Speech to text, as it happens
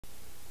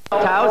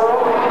House.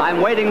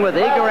 I'm waiting with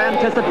eager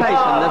anticipation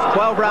this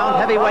 12-round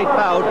heavyweight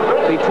bout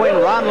between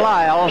Ron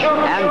Lyle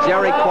and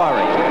Jerry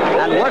Quarry.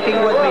 And working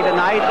with me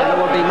tonight, and it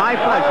will be my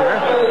pleasure,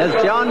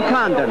 is John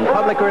Condon,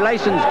 Public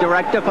Relations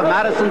Director for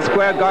Madison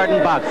Square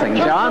Garden Boxing.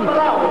 John?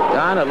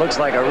 Don, it looks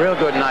like a real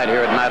good night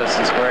here at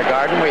Madison Square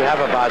Garden. We have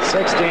about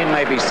 16,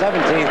 maybe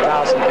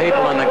 17,000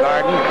 people in the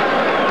garden.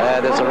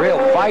 There's a real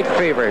fight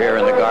fever here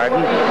in the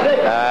garden.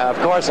 Of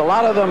course, a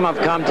lot of them have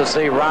come to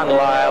see Ron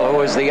Lyle,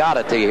 who is the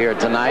oddity here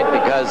tonight,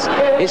 because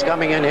he's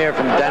coming in here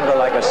from Denver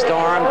like a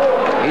storm.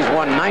 He's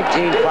won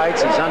 19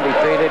 fights. He's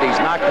undefeated. He's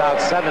knocked out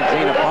 17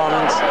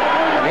 opponents.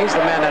 And he's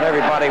the man that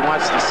everybody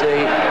wants to see.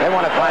 They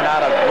want to find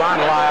out if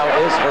Ron Lyle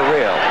is for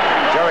real.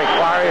 Jerry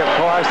Quarry, of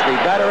course, the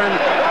veteran,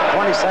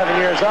 27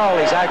 years old.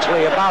 He's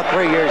actually about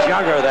 3 years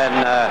younger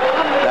than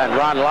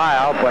Ron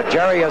Lyle, but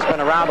Jerry has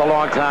been around a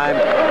long time,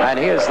 and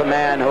he is the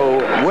man who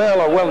will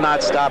or will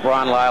not stop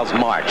Ron Lyle's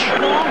march.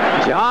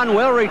 John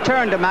will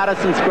return to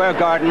Madison Square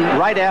Garden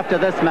right after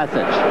this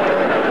message.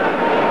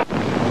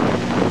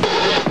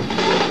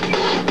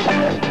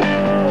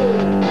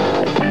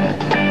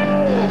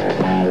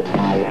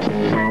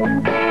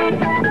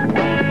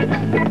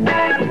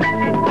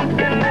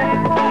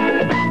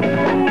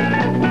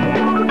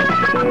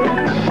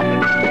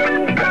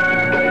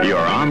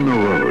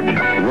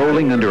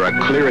 Under a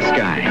clear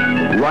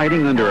sky,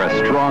 riding under a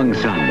strong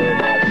sun,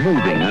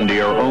 moving under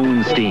your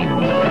own steam,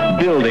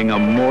 building a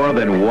more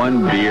than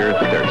one beer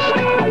thirst.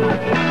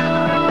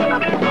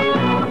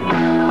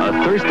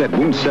 A thirst that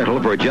won't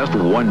settle for just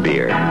one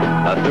beer.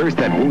 A thirst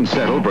that won't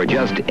settle for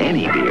just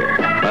any beer.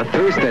 A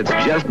thirst that's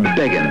just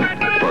begging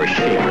for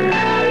Schaefer.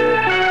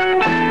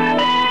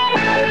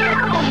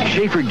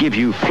 Schaefer gives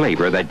you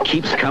flavor that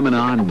keeps coming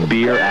on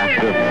beer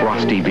after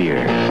frosty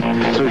beer.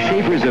 So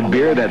Schaefer's a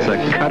beer that's a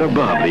cut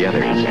above the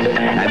others.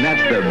 And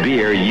that's the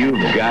beer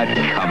you've got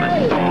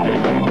coming.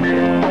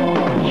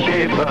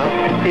 Schaefer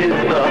is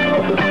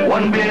the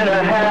one beer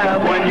to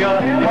have when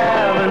you're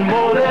having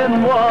more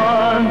than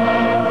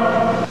one.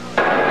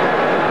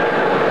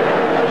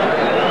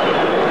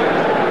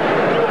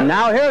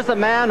 Now here's a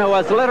man who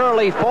has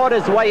literally fought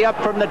his way up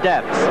from the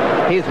depths.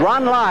 He's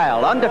Ron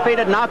Lyle,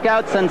 undefeated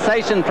knockout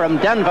sensation from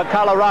Denver,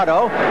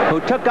 Colorado, who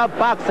took up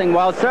boxing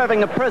while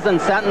serving a prison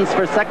sentence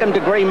for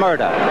second-degree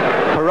murder.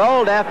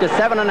 Paroled after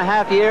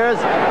 7.5 years,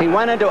 he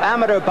went into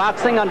amateur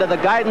boxing under the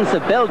guidance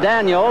of Bill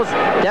Daniels,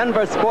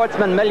 Denver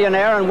sportsman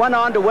millionaire, and went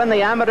on to win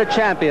the amateur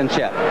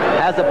championship.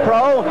 As a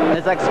pro,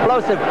 his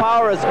explosive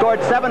power has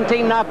scored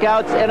 17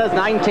 knockouts in his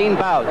 19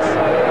 bouts.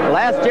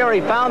 Last year,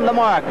 he found the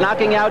mark,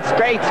 knocking out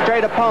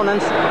straight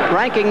opponents,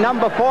 ranking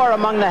number 4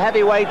 among the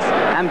heavyweights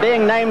and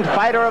being named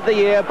Fighter of the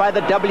Year by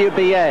the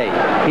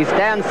WBA. He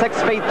stands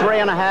 6 feet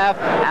 3.5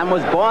 and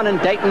was born in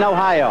Dayton,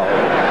 Ohio.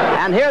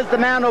 And here's the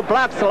man who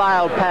blocks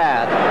Lyle's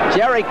path,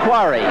 Jerry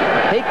Quarry.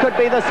 He could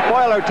be the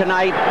spoiler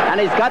tonight, and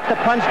he's got the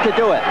punch to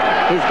do it.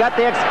 He's got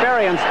the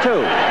experience,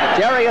 too.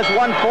 Jerry has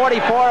won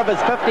 44 of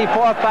his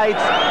 54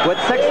 fights with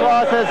 6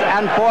 losses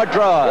and 4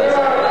 draws.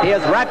 He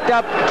has racked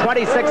up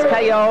 26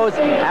 KOs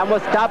and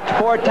was stopped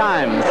 4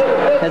 times.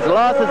 His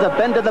losses have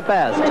been to the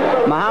best: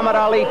 Muhammed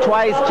Ali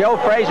twice, Joe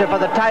Frazier for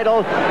the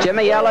title,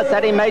 Jimmy Ellis,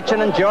 Eddie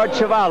Machen, and George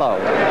Chuvalo.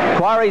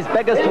 Quarry's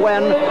biggest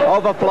win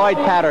over Floyd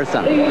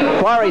Patterson.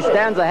 Quarry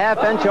stands a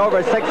half-inch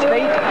over 6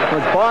 feet,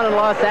 was born in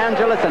Los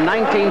Angeles in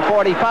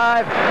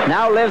 1945,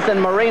 now lives in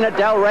Marina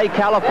Del Rey,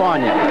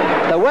 California.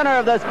 The winner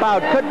of this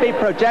bout could be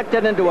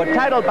projected into a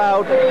title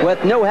bout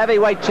with new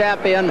heavyweight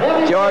champion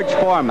George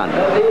Foreman.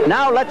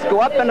 Now let's go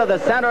up into the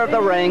center of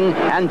the ring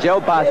and Joe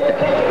Bostic.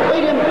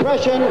 Great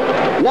impression.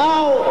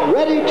 Now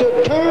ready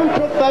to turn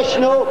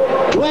professional,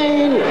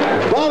 Dwayne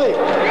Bobick.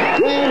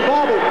 Dwayne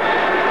Bobick.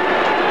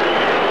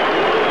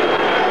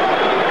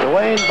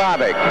 Dwayne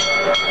Bobick.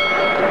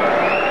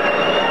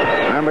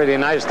 Member of the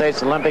United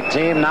States Olympic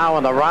team, now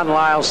in the Ron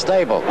Lyle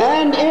stable.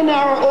 And in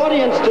our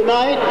audience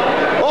tonight,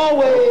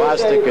 always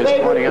Bostic is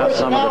pointing out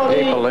some of the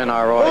people in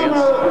our audience.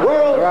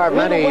 There are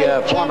many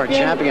former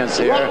champions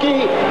here.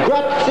 Rocky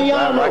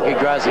Graziano. Rocky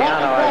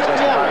Graziano, I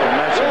just about to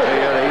mention to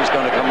you that he's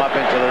going to come up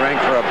into the ring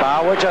for a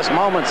bout. We're just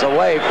moments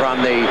away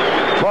from the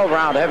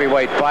 12-round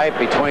heavyweight fight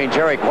between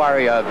Jerry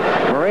Quarry of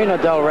Marina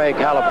Del Rey,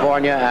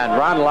 California, and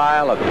Ron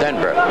Lyle of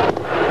Denver.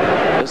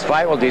 This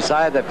fight will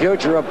decide the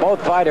future of both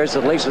fighters,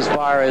 at least as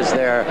far as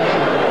their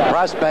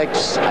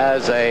prospects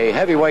as a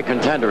heavyweight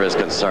contender is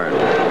concerned.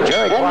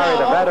 Jerry Quarry,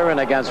 the veteran,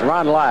 against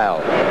Ron Lyle,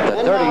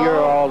 the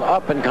 30-year-old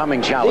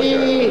up-and-coming challenger.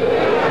 The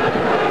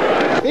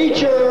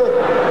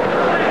feature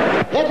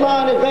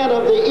headline event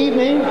of the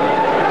evening,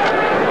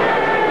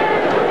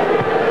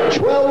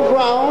 12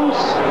 rounds.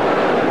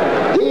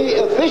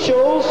 The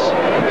officials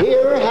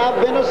here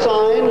have been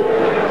assigned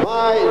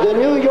by the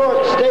New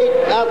York State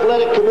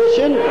Athletic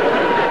Commission.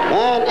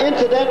 And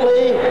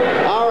incidentally,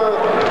 our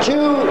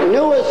 2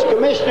 newest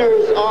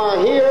commissioners are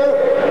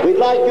here. We'd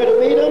like you to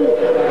meet them.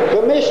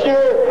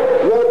 Commissioner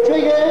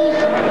Rodriguez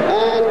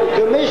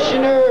and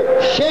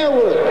Commissioner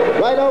Sherwood,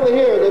 right over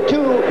here, the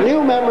 2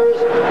 new members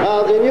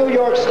of the New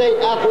York State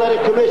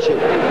Athletic Commission.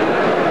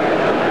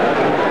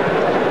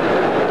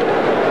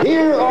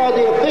 Here are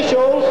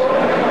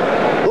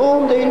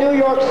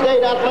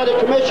Athletic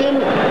Commission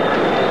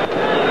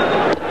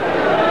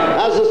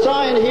has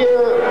assigned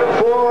here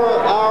for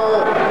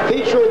our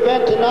feature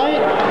event tonight.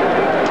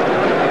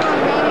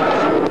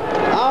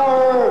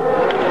 Our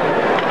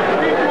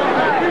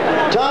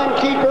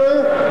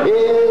timekeeper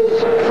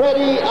is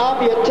Freddie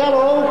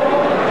Abiatello.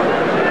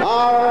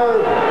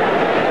 Our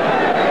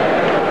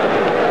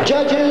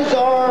judges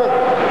are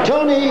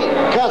Tony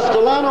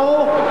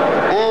Castellano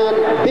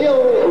and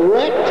Bill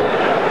Recht.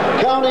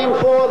 Counting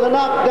for the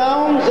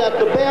knockdowns at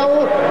the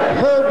bell,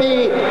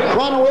 Herbie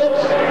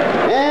Kronowitz.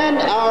 And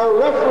our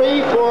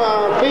referee for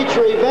our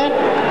feature event,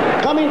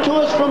 coming to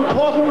us from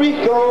Puerto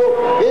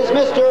Rico, is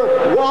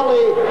Mr.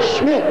 Wally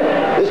Schmidt.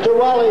 Mr.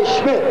 Wally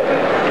Schmidt.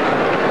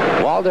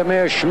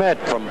 Waldemir Schmidt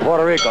from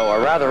Puerto Rico,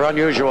 a rather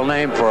unusual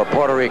name for a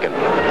Puerto Rican.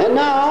 And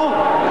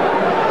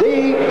now,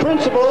 the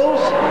principals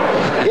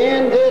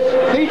in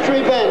this feature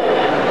event.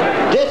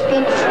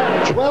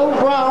 Distance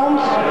 12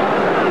 rounds,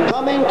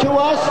 coming to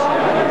us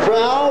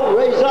now,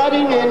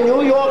 residing in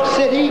New York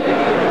City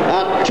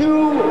at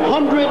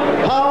 200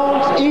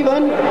 pounds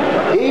even.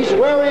 He's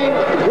wearing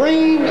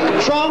green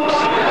trunks,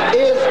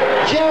 is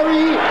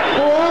Jerry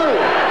Quarry.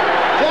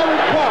 Jerry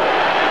Quarry.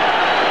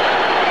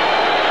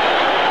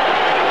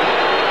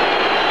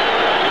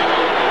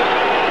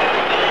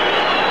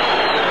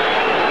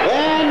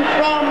 And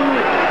from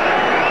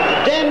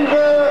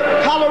Denver,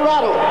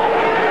 Colorado,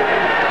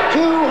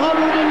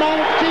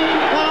 219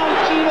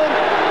 pounds even,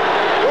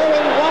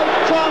 wearing white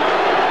trunks,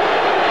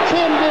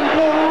 trimmed in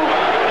blue,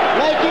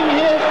 making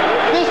his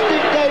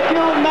mystic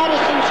debut in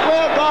Madison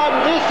Square Garden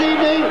this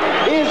evening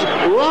is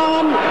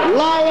Ron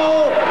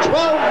Lyle,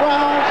 12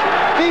 rounds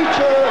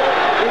feature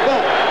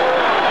event.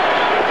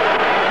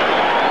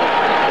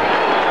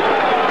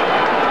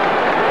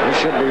 This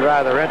should be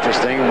rather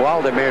interesting.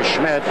 Waldemir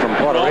Schmidt from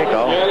Puerto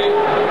Rico.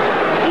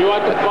 You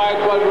want to fight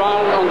 12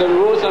 rounds on the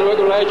rules and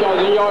regulations of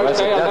the New York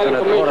State Athletic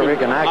Commission. Puerto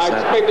Rican accent.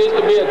 I expect this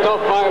to be a tough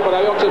fight, but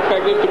I also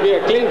expect this to be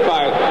a clean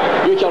fight.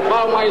 You shall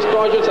follow my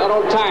instructions at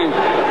all times.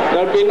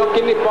 There'll be no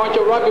kidney punch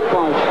or rugby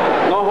punch,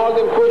 no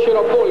holding, pushing,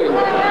 or pulling.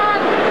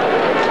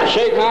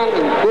 Shake hands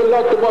and good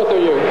luck to both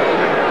of you.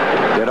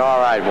 Did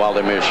all right,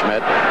 Waldemir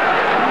Schmidt.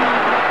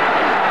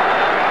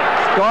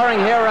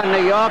 Scoring here in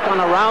New York on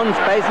a rounds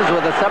basis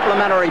with a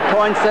supplementary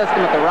point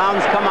system. If the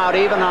rounds come out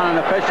even on an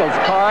official's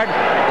card,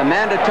 the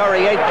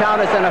mandatory 8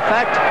 count is in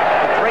effect.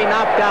 The 3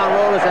 knockdown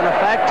rule is in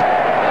effect.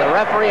 The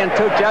referee and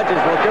 2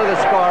 judges will do the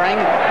scoring.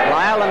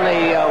 Lyle in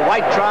the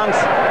white trunks,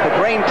 the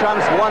green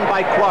trunks won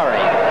by Quarry.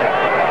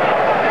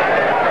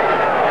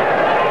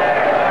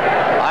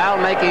 Lyle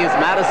making his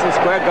Madison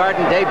Square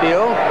Garden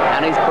debut,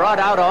 and he's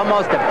brought out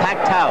almost a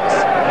packed house.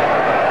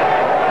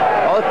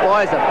 Both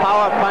boys are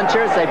power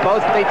punchers. They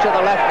both feature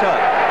the left hook.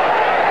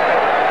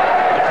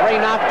 The 3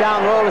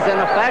 knockdown rule is in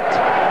effect.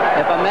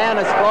 If a man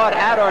is fought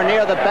at or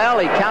near the bell,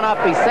 he cannot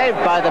be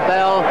saved by the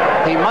bell.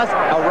 He must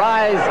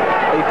arise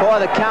before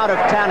the count of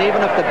 10,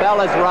 even if the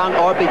bell is rung,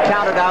 or be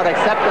counted out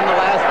except in the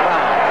last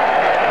round.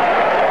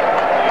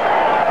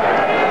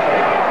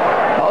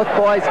 Both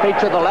boys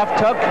feature the left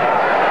hook.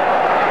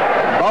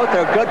 Both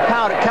are good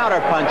counter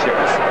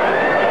punchers.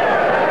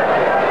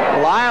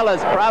 Lyle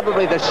is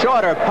probably the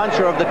shorter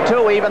puncher of the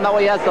 2, even though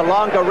he has the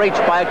longer reach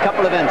by a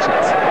couple of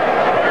inches.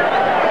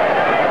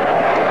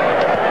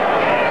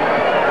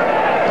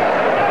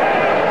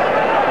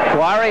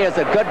 Quarry is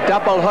a good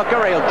double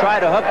hooker. He'll try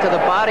to hook to the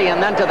body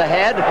and then to the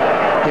head.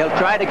 He'll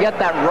try to get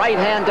that right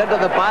hand into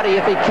the body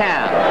if he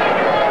can.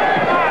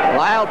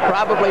 Lyle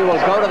probably will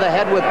go to the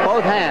head with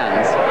both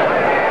hands.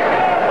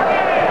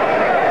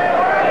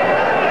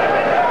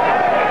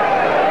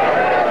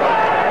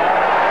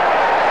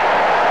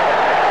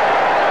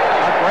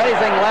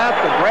 Grazing left,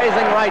 a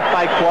grazing right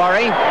by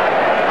Quarry.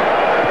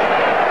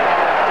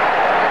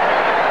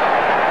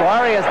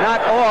 Quarry is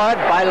not awed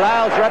by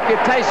Lyle's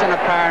reputation,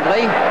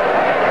 apparently.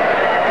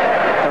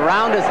 The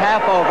round is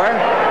half over.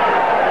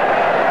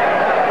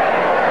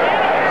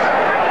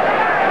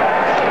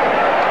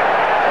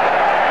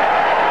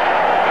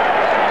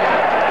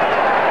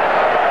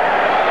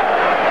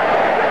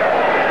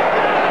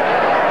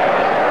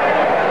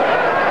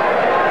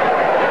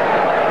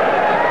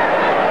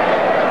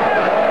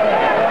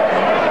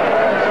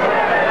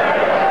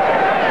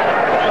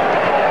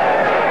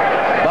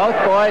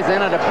 Boys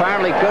in at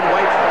apparently good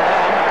weights for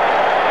them.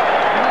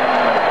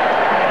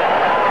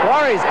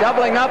 Quarry's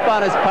doubling up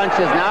on his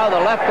punches now, the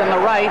left and the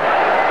right,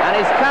 and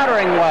he's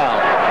countering well.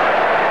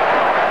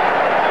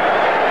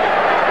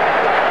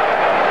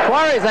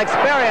 Quarry's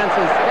experience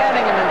is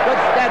standing him in good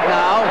stead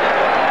now,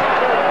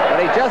 but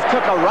he just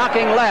took a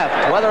rocking left.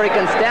 Whether he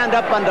can stand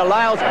up under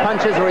Lyle's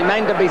punches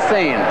remain to be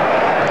seen.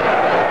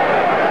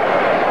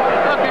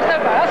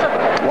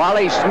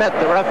 Wally Schmidt,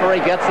 the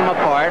referee, gets them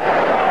apart.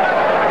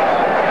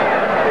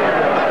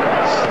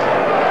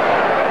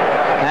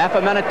 Half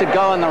a minute to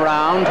go in the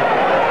round.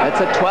 It's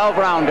a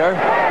 12-rounder.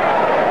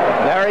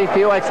 Very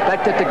few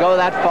expect it to go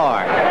that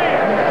far.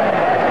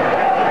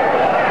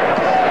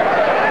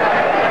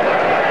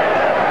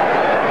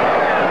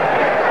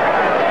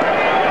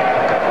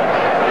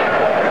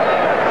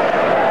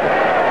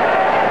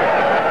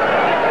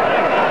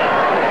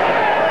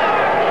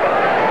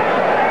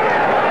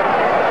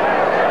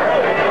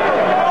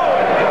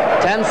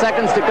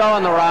 to go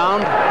in the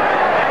round.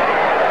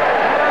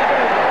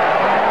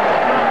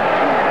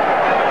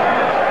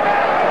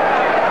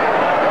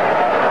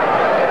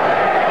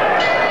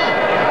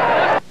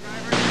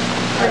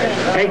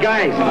 Hey,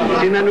 guys,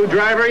 seen that new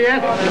driver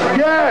yet?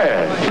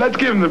 Yeah, let's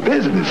give him the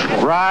business.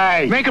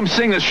 Right. Make him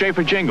sing the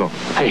Schaefer jingle.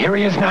 Hey, here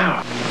he is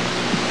now.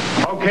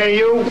 Okay,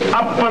 you,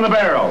 up on the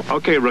barrel.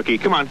 Okay, rookie,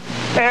 come on.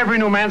 Every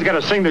new man's got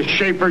to sing the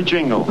Schaefer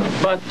jingle.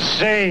 But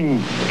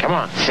sing. Come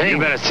on, sing. You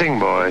better sing,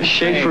 boys.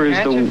 Schaefer is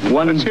the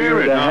one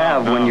beer to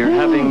have when you're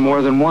having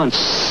more than one.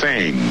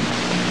 Sing.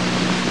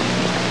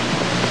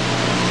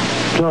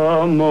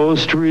 The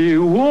most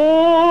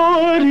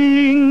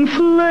rewarding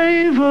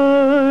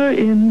flavor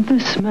in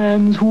this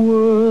man's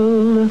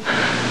world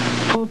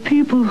for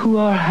people who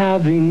are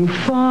having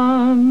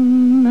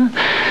fun.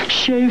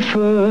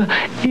 Schaefer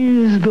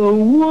is the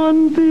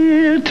one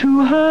beer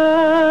to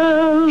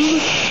have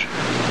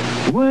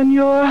when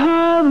you're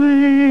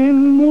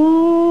having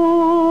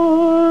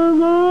more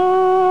than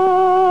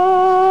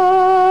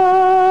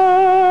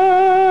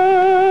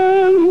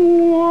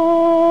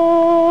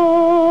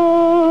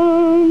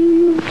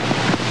one.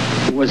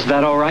 Was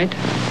that all right?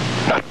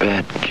 Not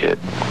bad, kid.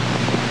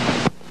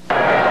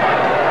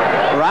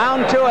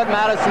 Round 2 at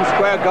Madison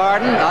Square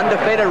Garden.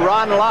 Undefeated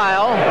Ron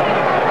Lyle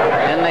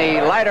in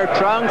the lighter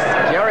trunks.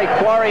 Jerry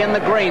Quarry in the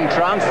green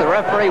trunks. The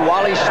referee,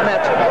 Wally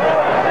Schmidt.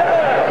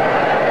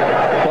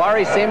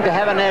 Quarry seemed to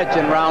have an edge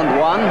in round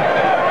 1.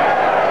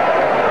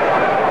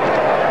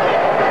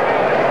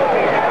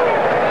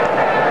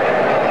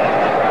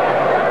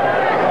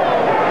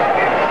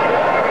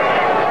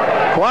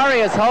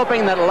 Quarry is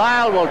hoping that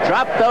Lyle will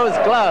drop those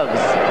gloves,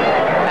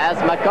 as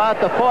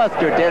MacArthur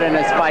Foster did in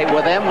his fight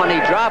with him. When he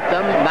dropped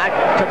them, Mac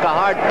took a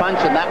hard punch,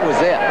 and that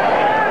was it.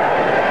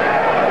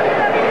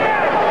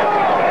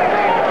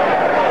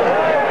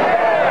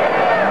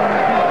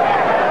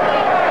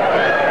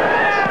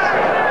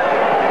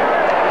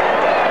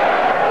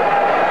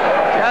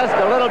 Just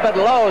a little bit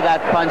low,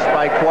 that punch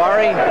by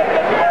Quarry.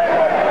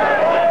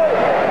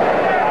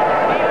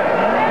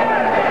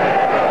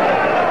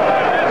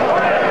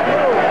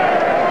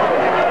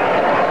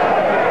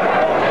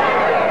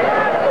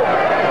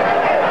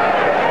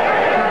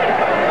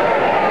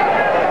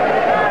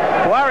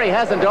 Quarry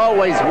hasn't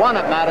always won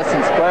at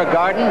Madison Square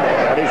Garden,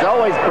 but he's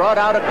always brought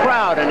out a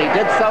crowd, and he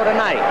did so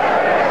tonight,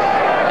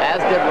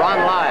 as did Ron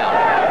Lyle.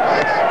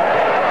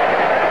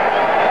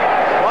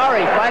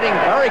 Quarry fighting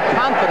very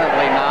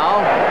confidently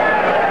now,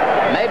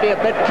 maybe a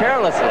bit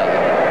carelessly.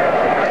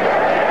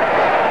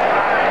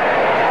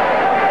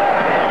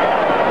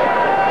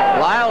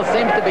 Lyle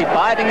seems to be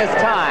biding his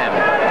time.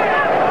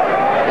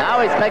 Now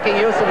he's making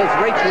use of his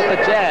reach with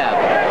the jab.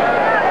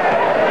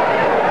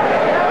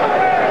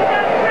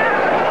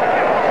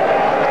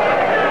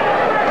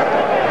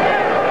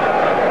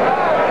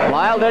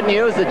 Lyle didn't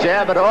use the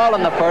jab at all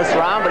in the first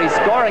round, but he's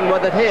scoring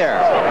with it here.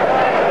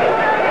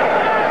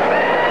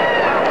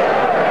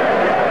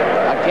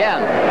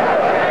 Again.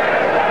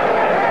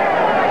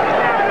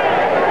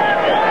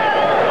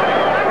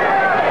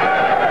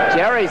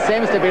 Jerry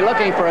seems to be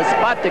looking for a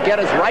spot to get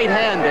his right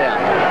hand in.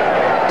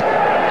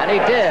 And he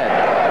did.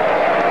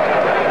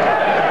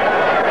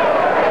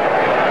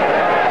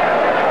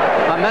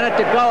 A minute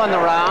to go in the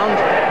round.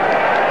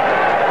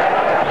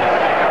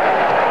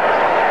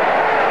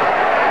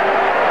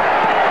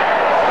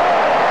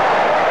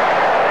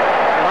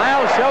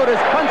 Showed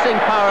his punching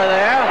power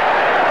there.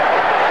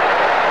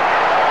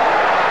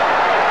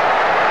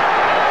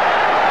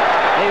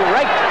 He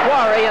raked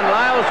Quarry in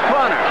Lyle's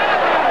corner.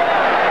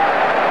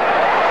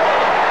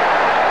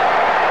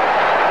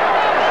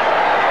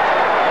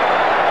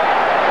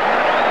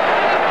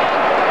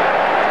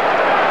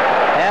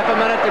 Half a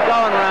minute to go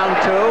in round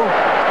 2.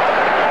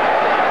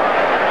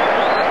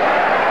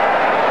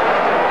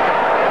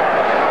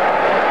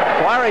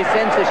 Quarry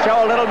seems to show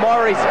a little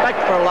more respect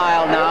for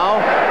Lyle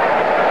now.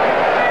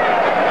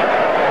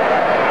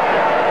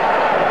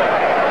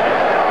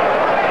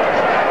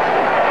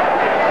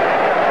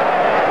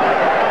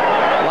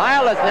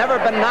 Has never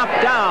been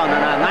knocked down in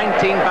a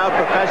 19-bout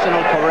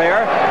professional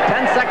career.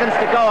 10 seconds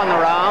to go in the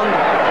round.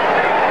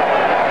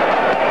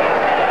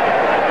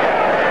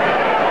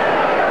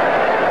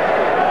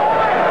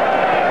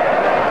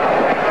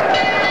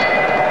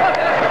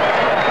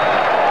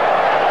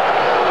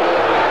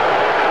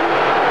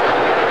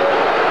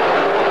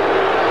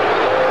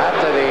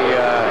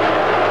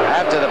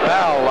 After the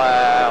bell,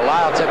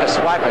 Lyle took a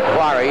swipe at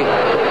Quarry.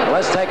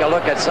 Let's take a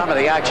look at some of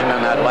the action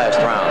in that last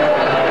round.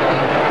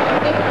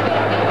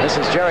 This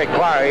is Jerry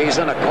Quarry. He's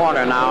in a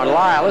corner now. And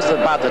Lyle, this is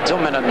about the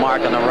 2-minute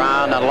mark in the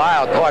round. And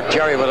Lyle caught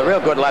Jerry with a real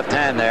good left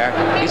hand there.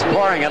 He's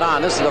pouring it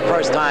on. This is the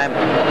first time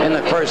in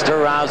the first 2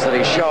 rounds that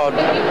he showed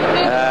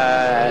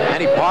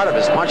any part of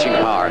his punching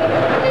power.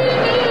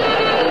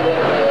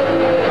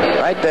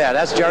 Right there.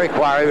 That's Jerry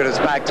Quarry with his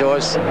back to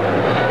us.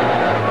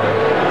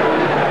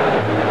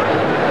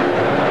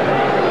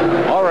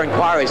 Over in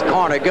Quarry's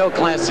corner. Gil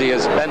Clancy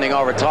is bending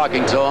over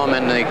talking to him.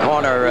 In the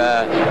corner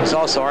is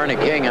also Ernie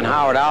King and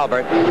Howard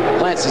Albert.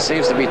 Clancy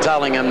seems to be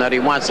telling him that he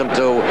wants him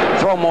to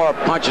throw more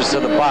punches to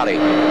the body.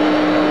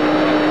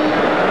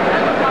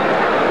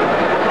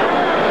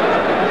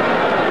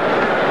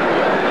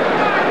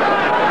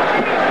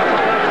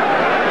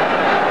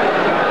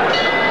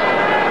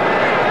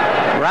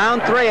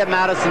 Round 3 at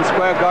Madison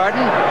Square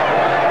Garden.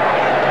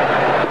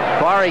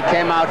 Quarry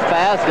came out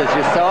fast, as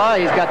you saw.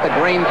 He's got the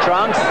green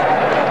trunks,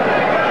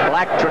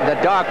 the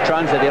dark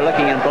trunks if you're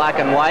looking in black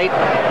and white.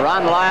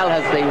 Ron Lyle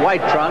has the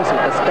white trunks with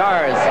the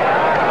stars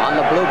on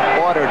the blue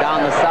border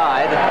down the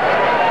side.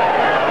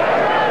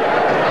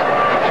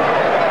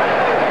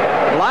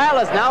 Lyle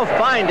is now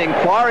finding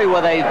Quarry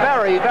with a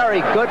very,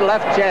 very good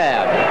left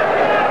jab.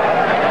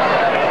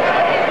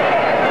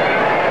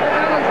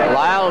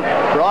 Lyle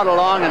brought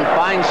along in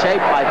fine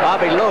shape by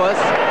Bobby Lewis,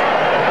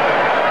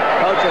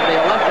 coach of the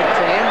Olympic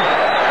team.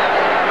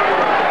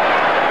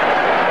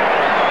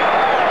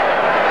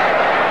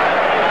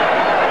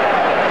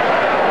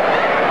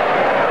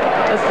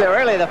 This is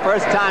really the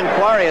first time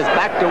Quarry has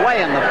backed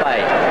away in the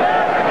fight.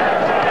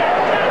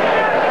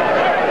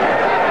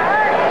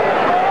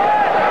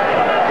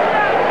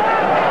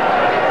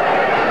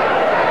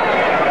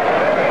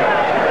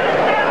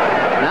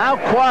 Now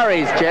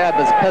Quarry's jab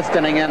is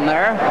pistoning in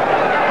there.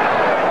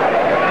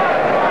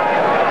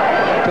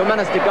 2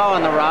 minutes to go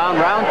in the round.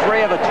 Round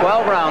 3 of a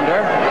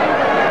 12-rounder.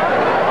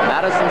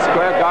 Madison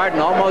Square Garden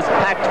almost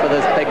packed for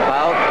this big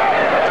bout.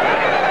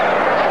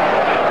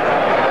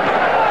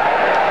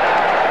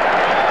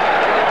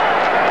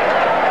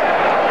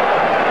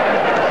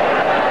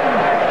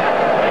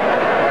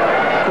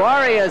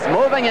 Quarry is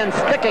moving and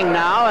sticking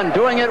now and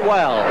doing it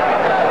well.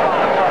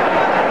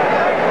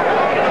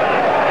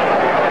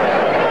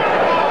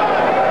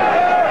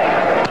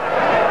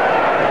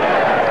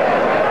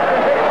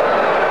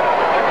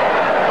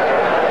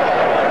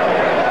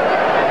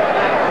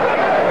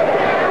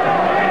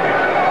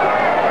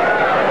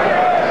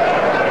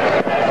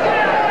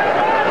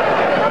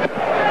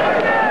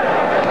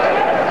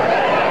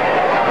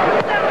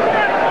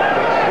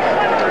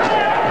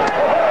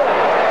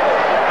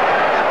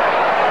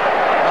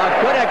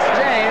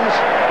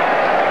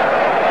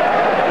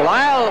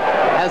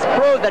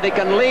 That he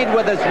can lead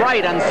with his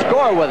right and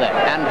score with it,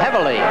 and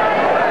heavily.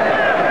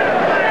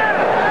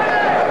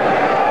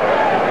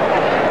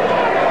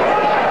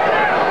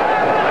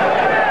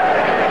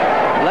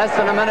 Less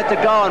than a minute to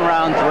go in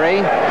round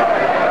 3.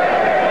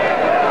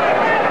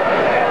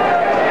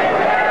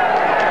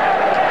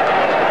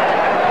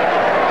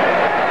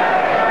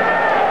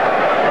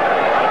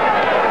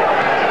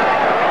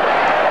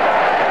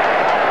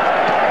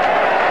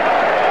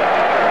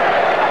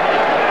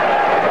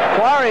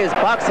 Quarry is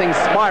boxing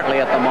smartly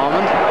at the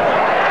moment.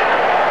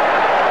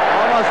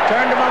 Almost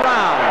turned him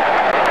around.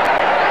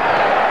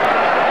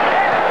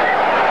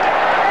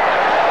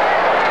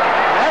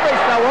 Every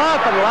so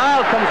often,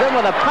 Lyle comes in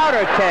with a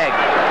powder keg.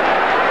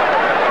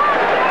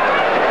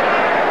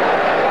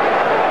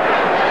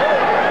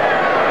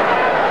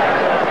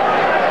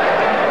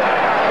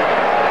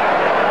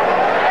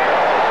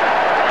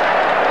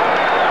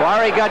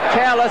 Quarry got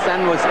careless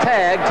and was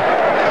tagged.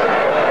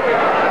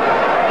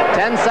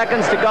 10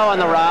 seconds to go in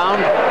the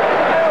round.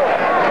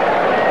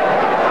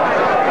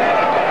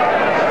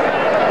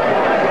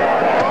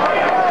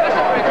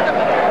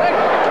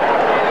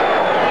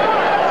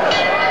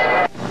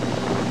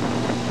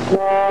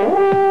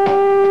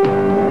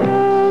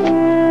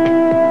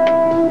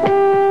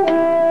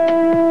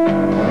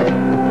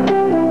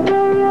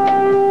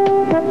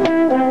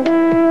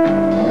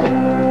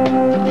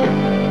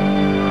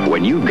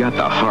 When you've got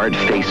the hard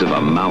face of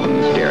a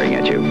mountain staring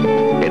at you,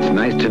 it's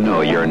nice to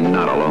know you're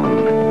not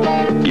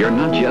alone. You're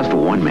not just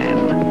one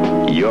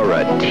man. You're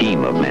a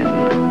team of men.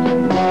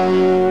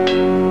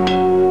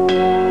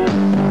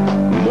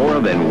 More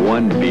than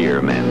one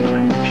beer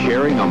men,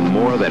 sharing a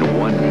more than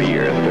one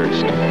beer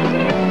thirst.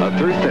 A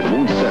thirst that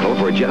won't settle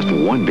for just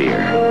one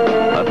beer.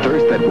 A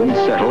thirst that won't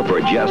settle for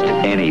just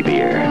any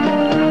beer.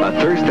 A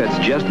thirst that's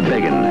just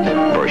begging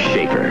for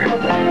Schaefer.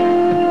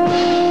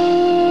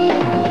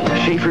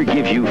 Schaefer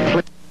gives you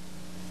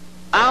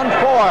Round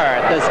 4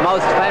 at this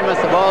most famous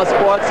of all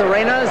sports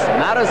arenas,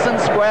 Madison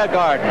Square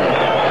Garden.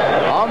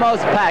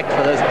 Almost packed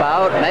for this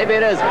bout. Maybe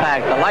it is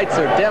packed. The lights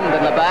are dimmed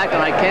in the back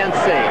and I can't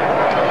see.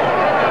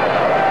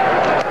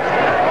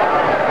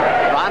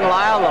 Ron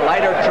Lyle, the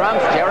lighter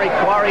trunks, Jerry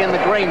Quarry in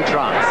the green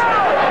trunks.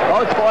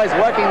 Both boys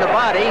working the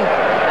body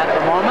at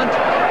the moment.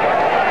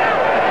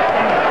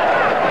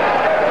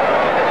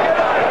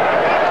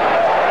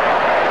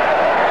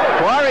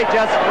 Quarry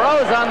just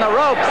froze on the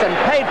ropes and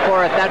paid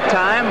for it that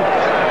time.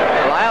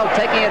 Lyle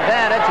taking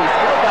advantage. He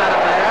still got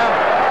him there.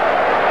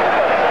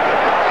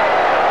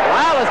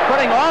 Lyle is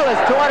putting all his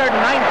 219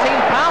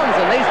 pounds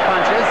in these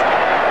punches.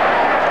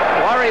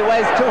 Quarry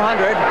weighs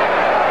 200.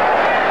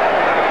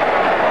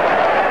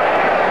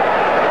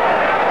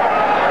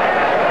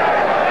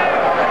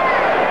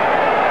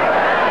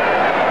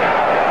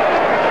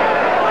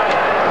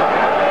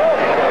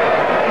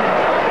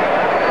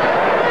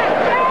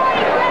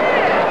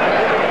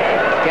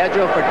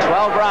 scheduled for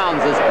 12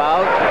 rounds this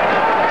bout.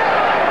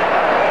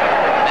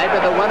 Maybe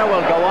the winner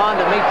will go on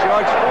to meet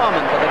George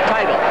Foreman for the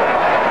title.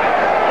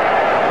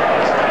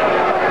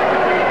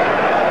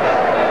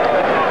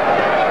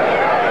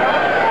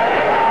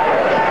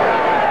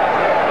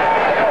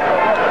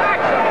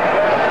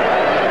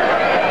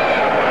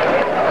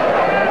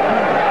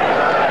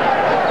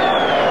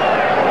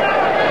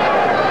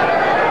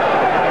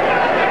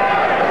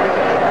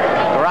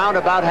 Around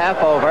about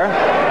half over.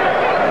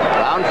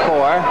 Round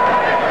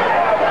 4.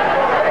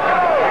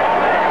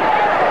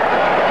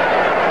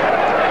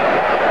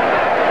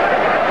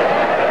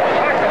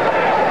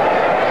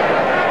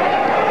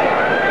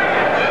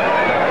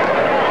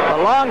 The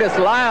longest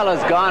Lyle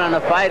has gone in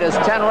a fight is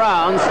 10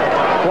 rounds.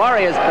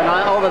 Quarry has been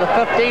over the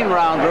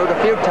 15-round route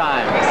a few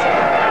times.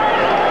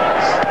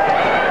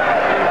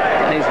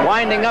 And he's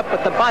winding up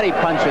with the body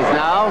punches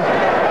now.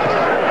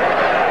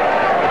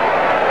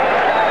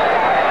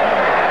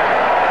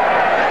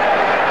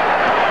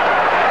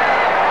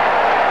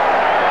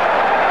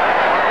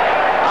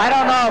 I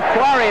don't know if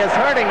Quarry is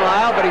hurting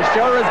Lyle, but he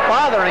sure is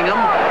bothering him.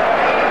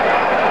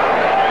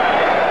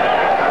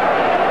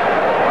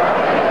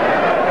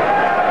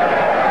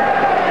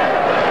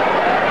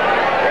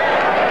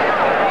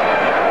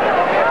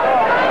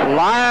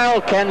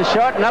 Lyle can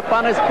shorten up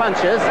on his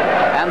punches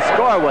and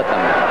score with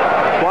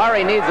them.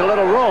 Quarry needs a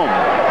little room.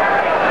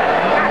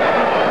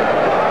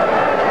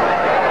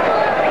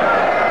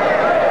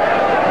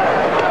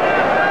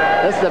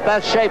 This is the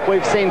best shape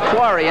we've seen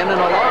Quarry in a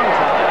long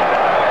time.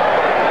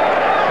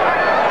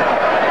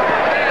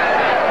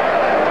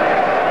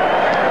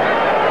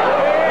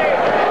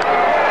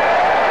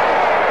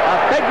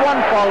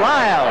 For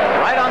Lyle,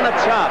 right on the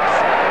chops.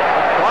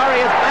 Quarry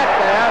is back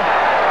there.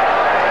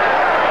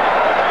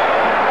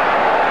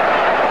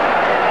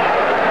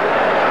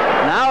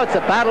 Now it's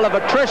a battle of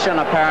attrition,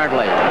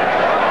 apparently.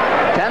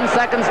 10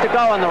 seconds to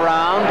go in the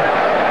round.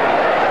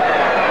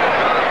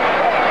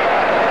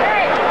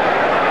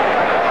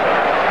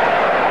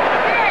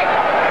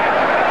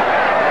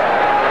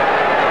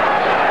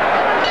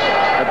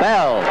 The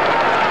bell.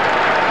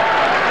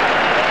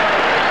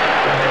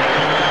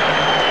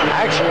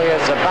 Actually,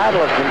 it's a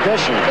battle of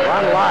condition.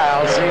 Ron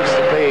Lyle seems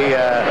to be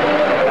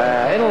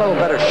in a little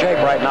better shape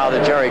right now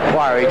than Jerry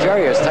Quarry.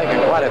 Jerry has taken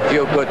quite a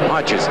few good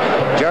punches.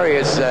 Jerry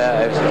is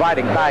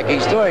fighting back.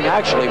 He's doing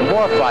actually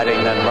more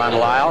fighting than Ron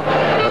Lyle,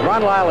 but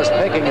Ron Lyle is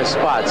picking his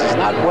spots. He's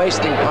not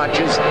wasting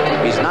punches.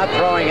 He's not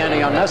throwing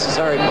any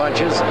unnecessary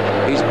punches.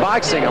 He's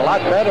boxing a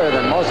lot better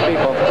than most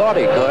people thought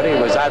he could. He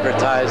was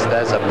advertised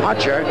as a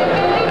puncher,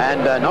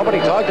 and nobody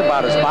talked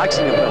about his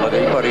boxing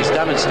ability, but he's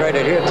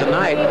demonstrated here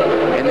tonight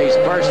in these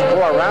first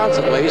 4 rounds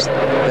at least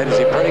that he's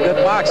a pretty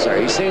good boxer.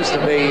 He seems to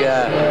be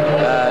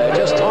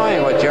just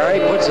toying with Jerry,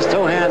 puts his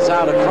 2 hands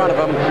out in front of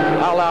him,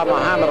 a la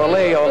Muhammad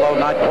Ali, although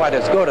not quite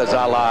as good as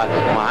a la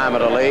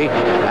Muhammad Ali,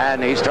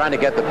 and he's trying to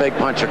get the big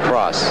punch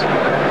across.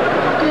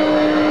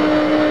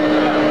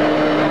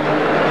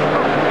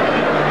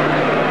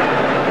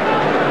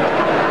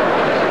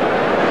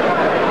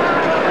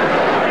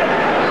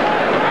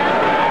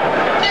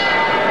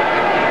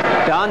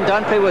 Don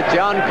Dunphy with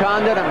John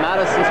Condon at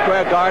Madison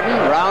Square Garden.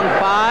 Round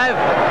 5.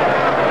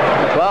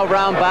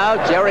 12-round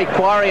bout. Jerry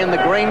Quarry in the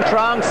green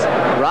trunks.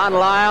 Ron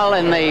Lyle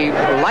in the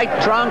light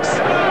trunks.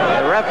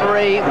 The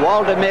referee,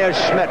 Waldemar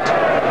Schmidt.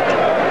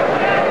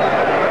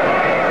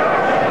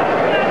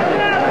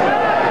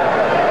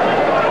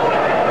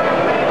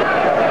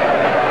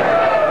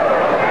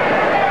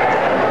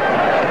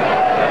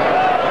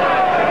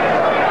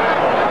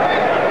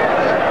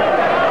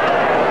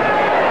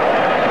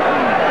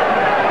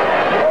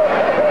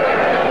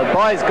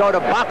 Boys go to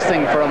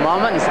boxing for a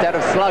moment instead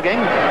of slugging.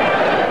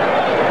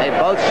 They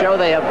both show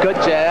they have good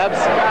jabs.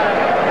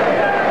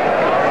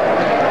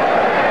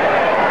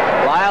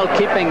 Lyle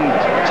keeping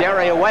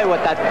Jerry away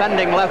with that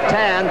fending left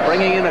hand,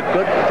 bringing in a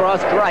good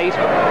crossed right.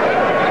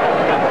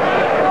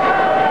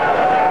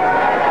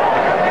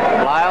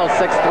 Lyle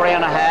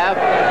 6'3½".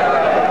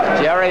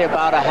 Jerry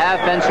about a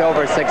 ½ inch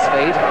over 6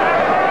 feet.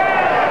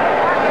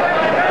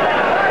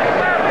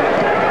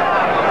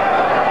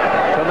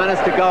 2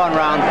 minutes to go in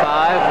round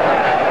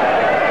 5.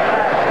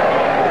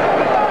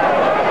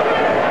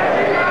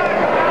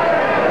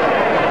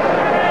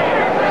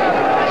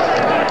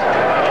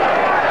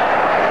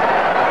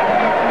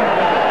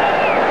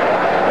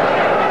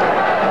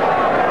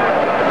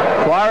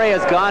 Quarry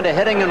has gone to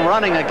hitting and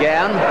running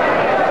again.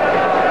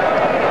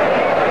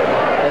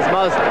 His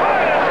most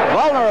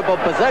vulnerable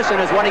position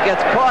is when he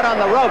gets caught on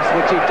the ropes,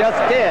 which he just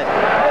did,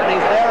 and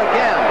he's there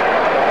again.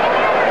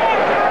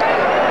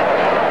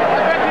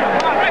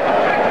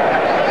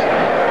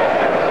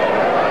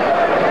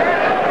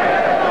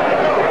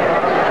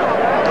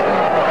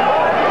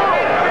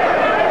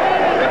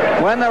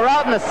 When they're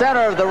out in the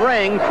center of the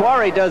ring,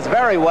 Quarry does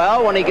very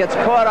well. When he gets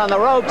caught on the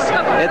ropes,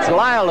 it's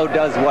Lyle who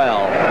does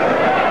well.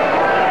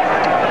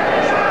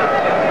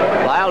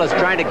 Lyle is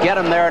trying to get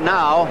him there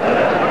now.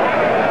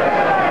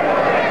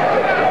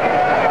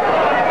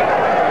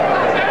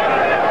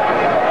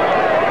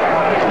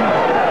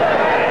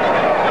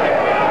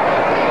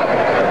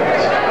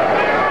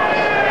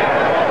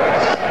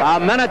 A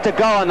minute to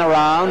go in the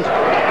round.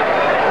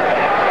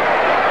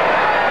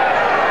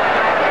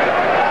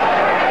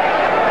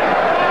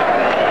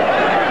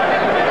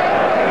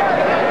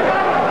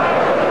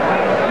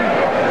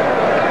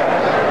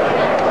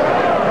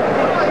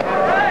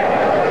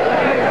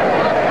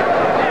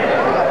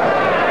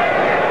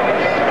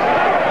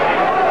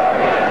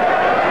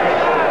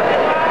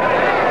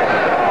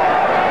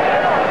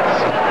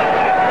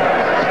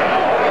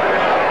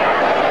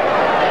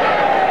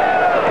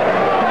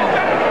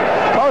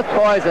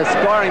 Boys are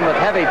scoring with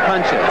heavy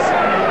punches.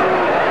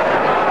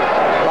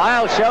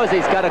 Lyle shows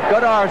he's got a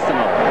good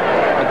arsenal.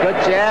 A good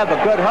jab, a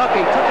good hook.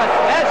 He took a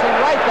smashing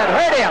right that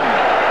hurt him.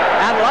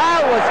 And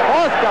Lyle was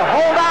forced to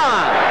hold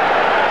on.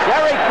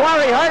 Jerry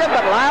Quarry hurt him,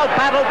 but Lyle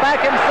paddled back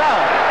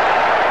himself.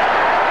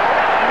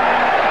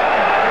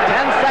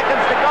 10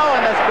 seconds to go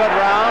in this good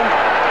round.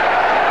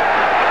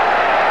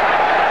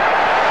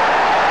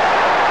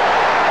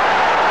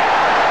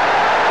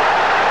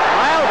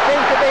 Lyle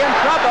seems to be in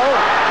trouble.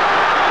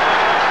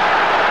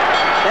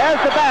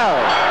 There's the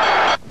bell.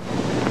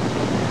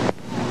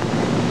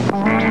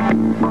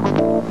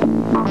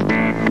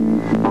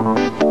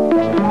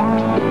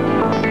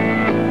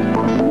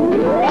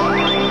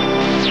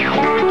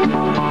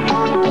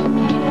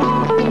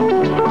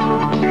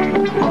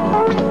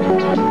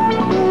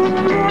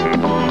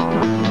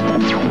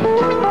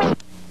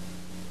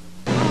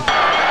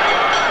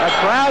 The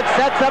crowd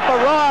sets up a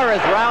roar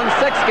as round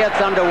 6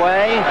 gets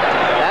underway.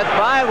 That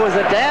 5 was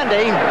a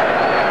dandy.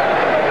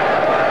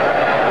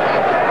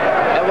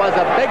 Was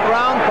a big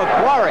round for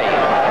Quarry.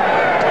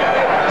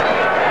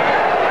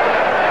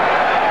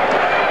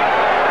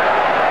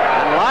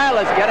 And Lyle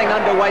is getting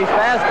underway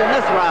fast in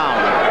this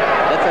round.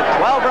 It's a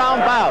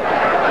 12-round bout.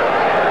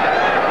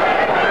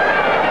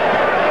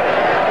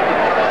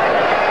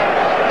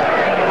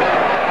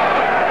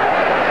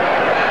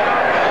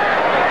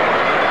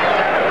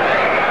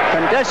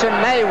 Condition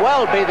may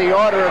well be the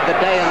order of the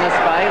day in this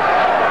fight.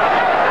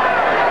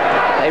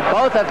 They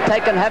both have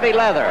taken heavy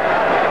leather.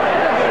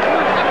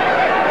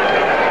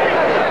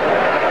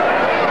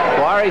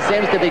 Quarry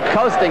seems to be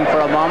coasting for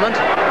a moment.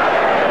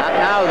 Not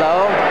now,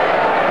 though.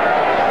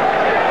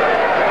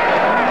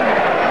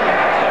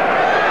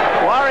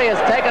 Quarry has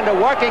taken to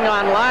working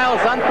on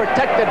Lyle's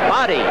unprotected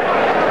body.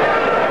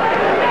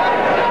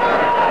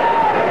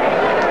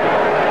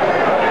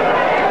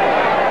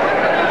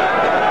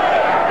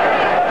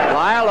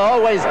 Lyle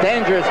always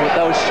dangerous with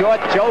those short,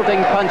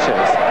 jolting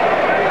punches.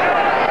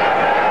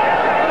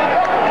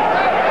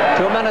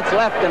 2 minutes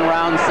left in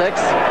round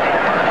 6.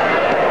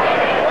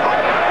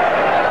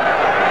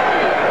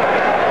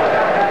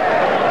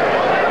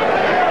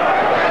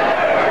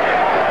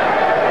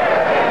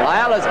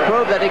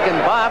 Prove that he can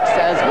box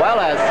as well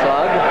as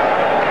slug.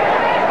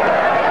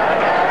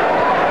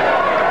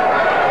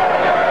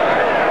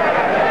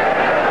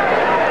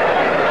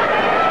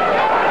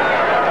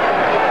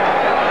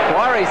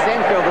 Quarry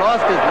seems to have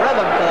lost his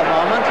rhythm for the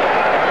moment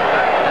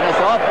and is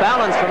off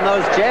balance from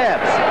those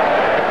jabs.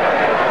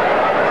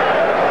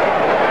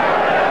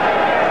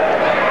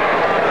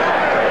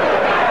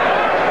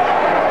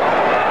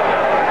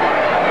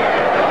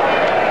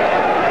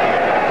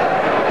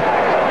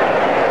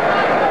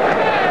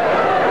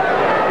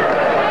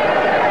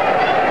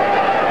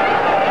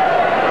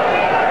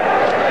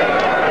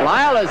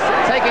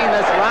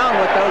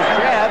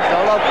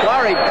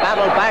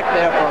 Back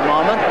there for a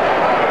moment.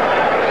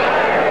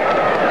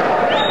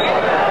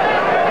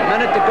 A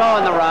minute to go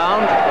in the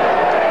round.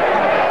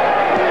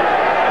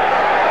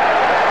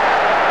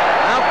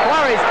 Now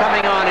Quarry's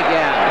coming on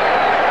again.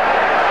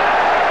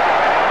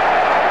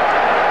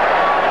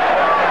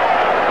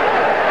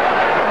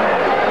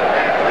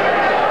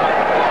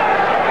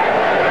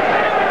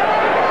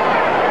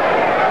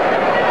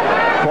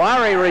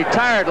 Quarry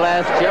retired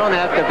last June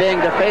after being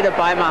defeated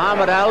by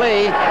Muhammad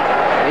Ali.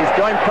 He's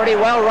doing pretty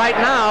well right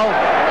now.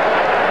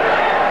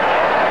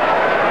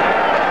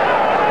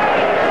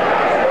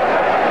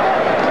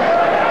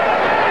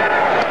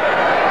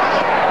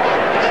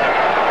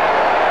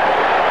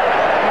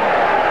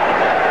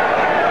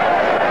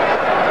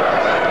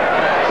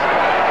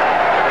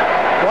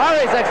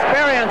 Quarry's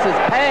experience is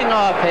paying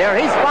off here.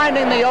 He's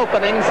finding the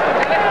openings.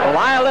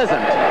 Lyle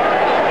isn't.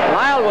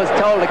 Lyle was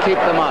told to keep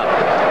them up.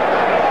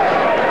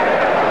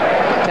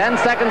 10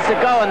 seconds to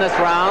go in this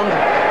round.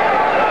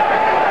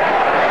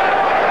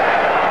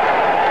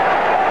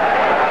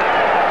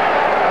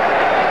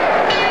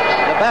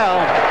 The bell.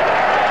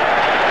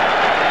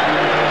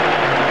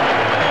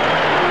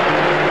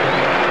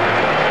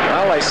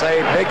 Well, they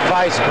say big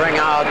fights bring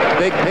out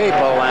big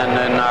people,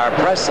 and in our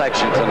press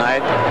section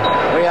tonight,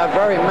 we have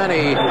very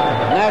many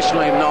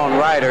nationally known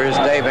writers.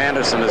 Dave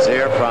Anderson is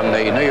here from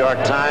the New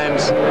York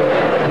Times.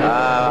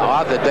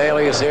 Arthur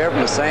Daly is here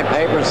from the same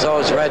paper, and so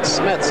is Red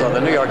Smith. So the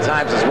New York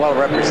Times is well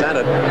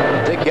represented.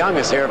 Dick Young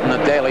is here from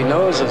the Daily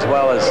News, as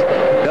well as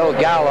Bill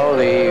Gallo,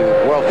 the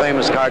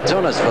world-famous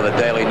cartoonist for the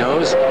Daily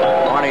News.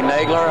 Arnie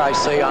Nagler, I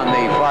see on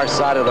the far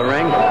side of the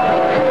ring,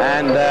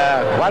 and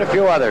quite a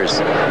few others.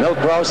 Milt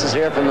Gross is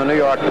here from the New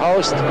York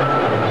Post.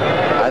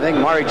 I think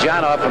Maury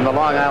Janoff from the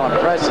Long Island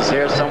Press is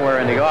here somewhere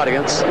in the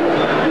audience.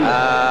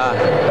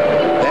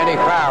 Danny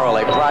Farrell,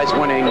 a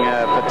prize-winning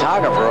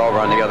photographer over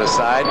on the other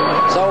side.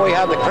 So we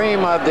have the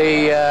cream of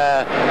the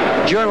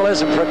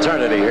journalism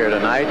fraternity here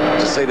tonight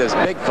to see this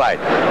big fight.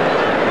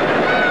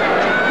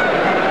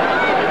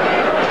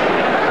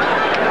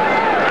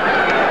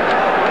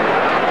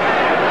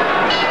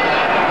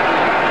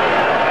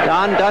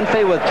 Don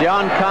Dunphy with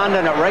John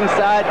Condon at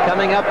ringside,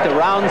 coming up to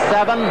round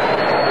 7.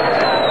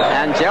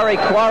 And Jerry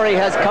Quarry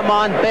has come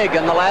on big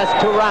in the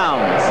last 2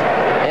 rounds.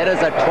 It is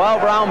a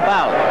 12-round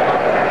bout.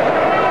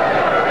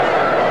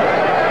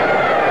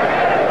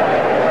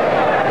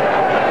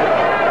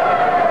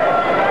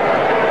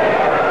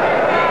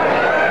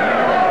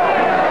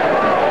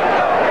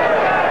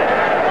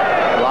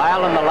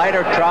 Lyle in the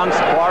lighter trunks,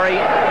 Quarry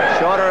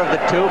shorter of the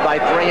 2 by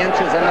 3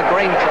 inches in the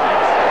green trunks.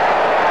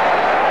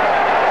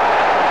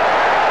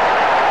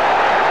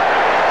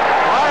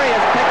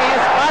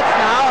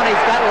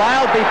 He's got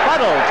Lyle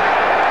befuddled.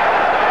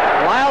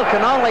 Lyle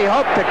can only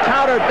hope to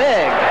counter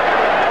big.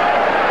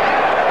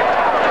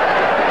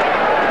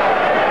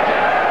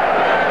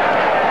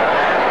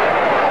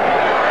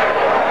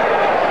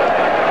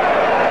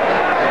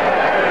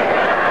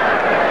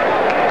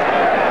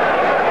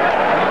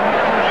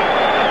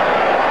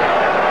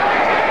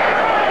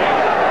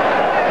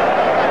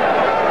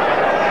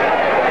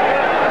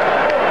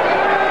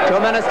 Two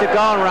minutes to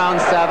go in round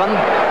 7.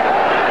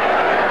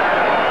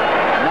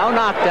 No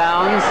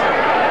knockdowns.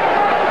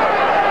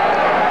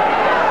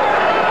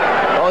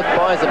 Both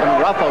boys have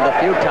been ruffled a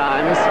few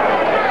times.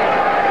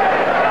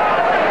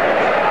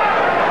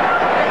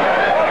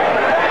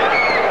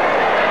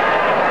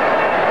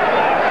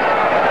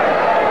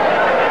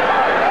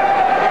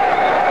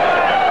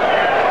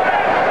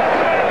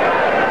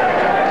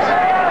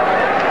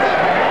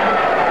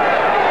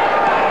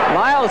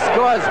 Lyle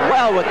scores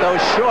well with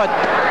those short,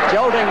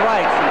 jolting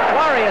rights, and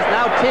Quarry is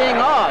now teeing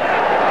off.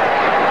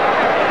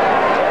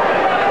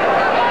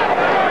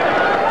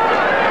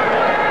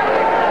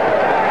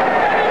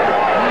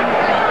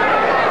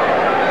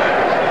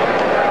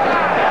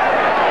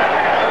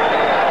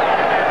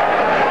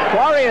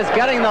 Quarry is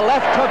getting the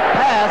left hook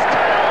past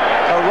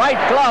the right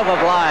glove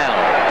of Lyle.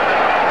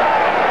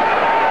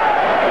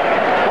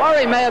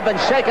 Quarry may have been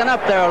shaken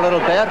up there a little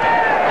bit.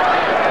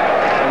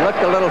 It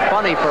looked a little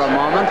funny for a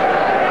moment.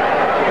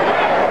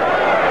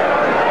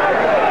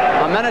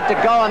 A minute to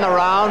go in the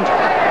round.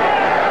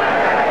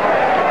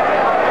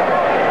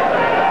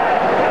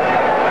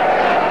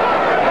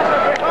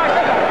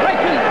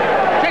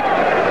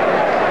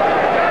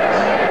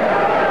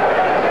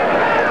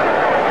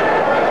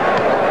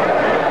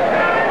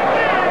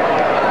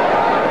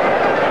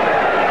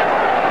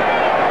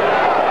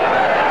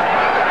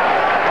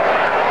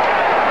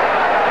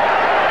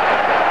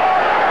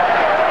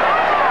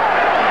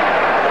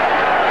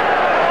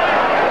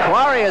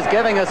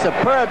 Giving a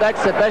superb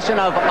exhibition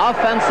of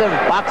offensive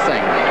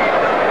boxing.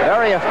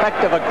 Very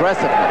effective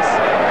aggressiveness.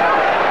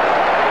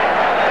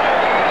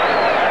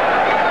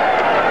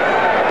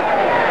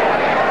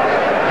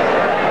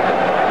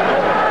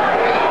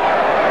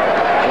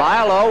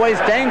 Lyle always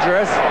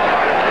dangerous.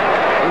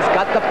 He's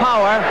got the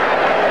power.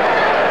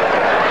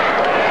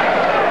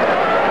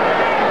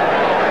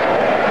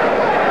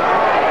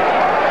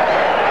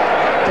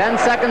 Ten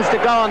seconds to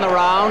go in the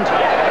round.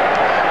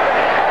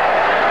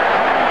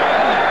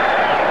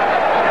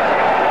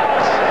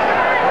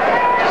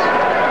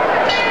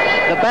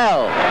 The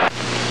bell.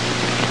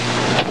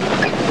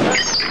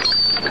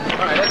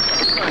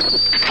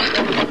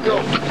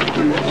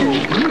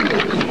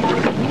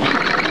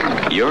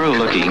 You're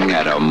looking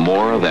at a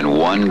more than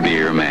one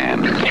beer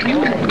man.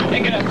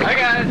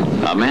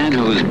 A man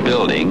who's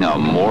building a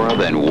more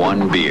than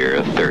one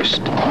beer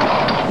thirst.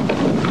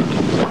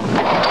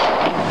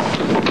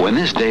 When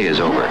this day is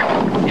over,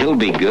 he'll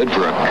be good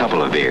for a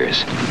couple of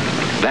beers.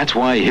 That's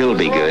why he'll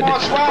be good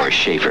for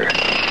Schaefer.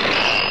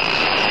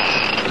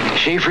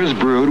 Schaefer's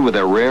brewed with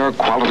a rare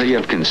quality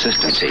of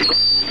consistency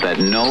that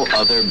no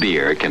other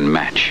beer can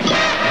match.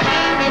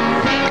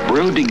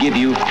 Brewed to give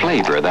you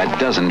flavor that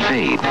doesn't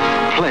fade,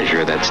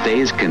 pleasure that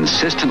stays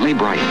consistently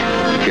bright,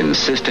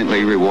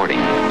 consistently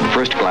rewarding,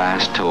 first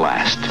glass to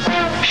last.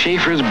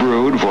 Schaefer's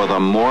brewed for the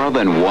more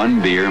than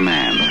one beer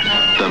man,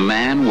 the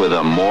man with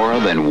a more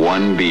than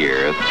one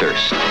beer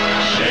thirst.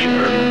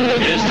 Schaefer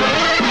is the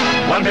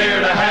one beer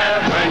to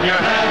have when you're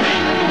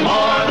having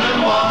more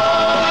than one.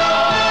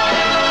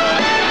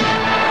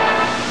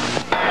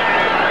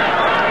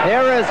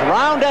 Here is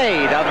round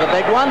 8 of the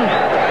big one.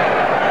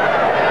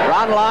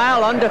 Ron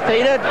Lyle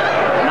undefeated,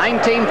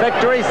 19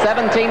 victories,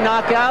 17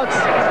 knockouts.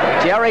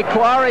 Jerry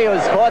Quarry,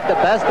 who's fought the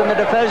best in the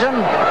division,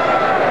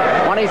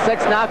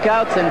 26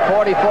 knockouts and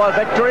 44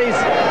 victories,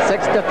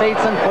 6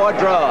 defeats and 4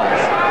 draws.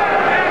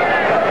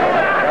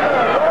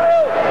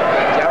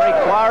 Jerry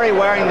Quarry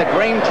wearing the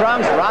green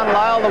trunks, Ron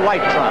Lyle the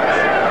white trunks.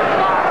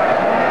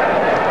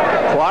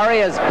 Quarry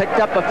has picked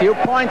up a few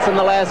points in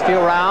the last few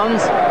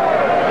rounds.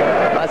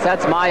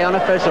 That's my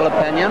unofficial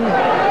opinion.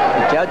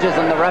 The judges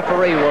and the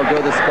referee will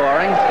do the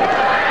scoring.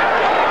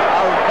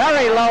 A very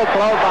Very low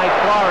blow by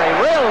Quarry,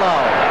 real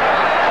low.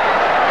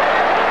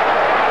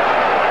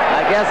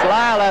 I guess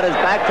Lyle had his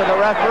back to the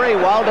referee.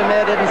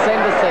 Waldemir didn't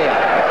seem to see it.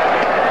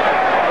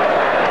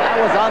 That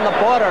was on the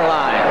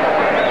borderline.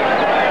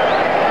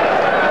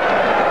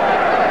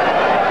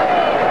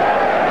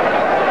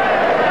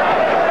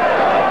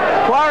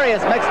 Quarry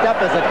has mixed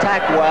up his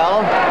attack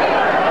well.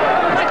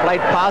 He's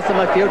played possum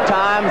a few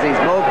times. He's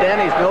moved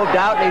in, he's moved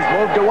out, and he's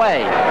moved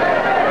away.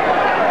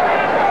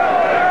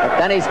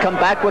 But then he's come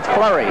back with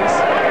flurries.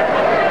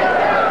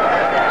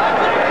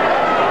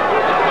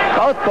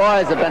 Both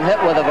boys have been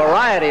hit with a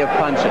variety of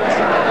punches.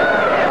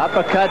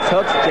 Uppercuts,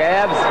 hooks,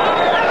 jabs,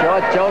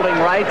 short jolting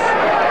rights.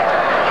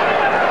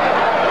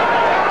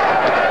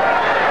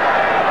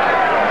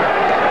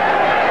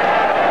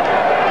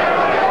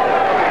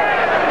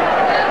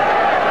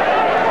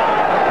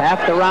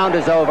 Half the round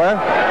is over.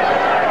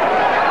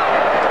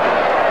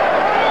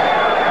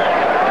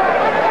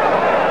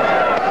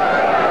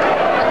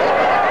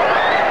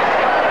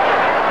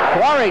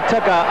 Quarry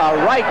took a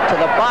right to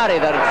the body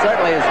that it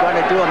certainly is going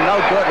to do him no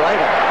good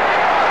later.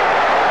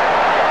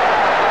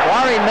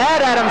 Quarry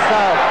mad at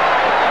himself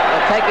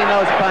for taking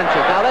those punches.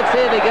 Now let's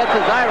see if he gets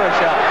his Irish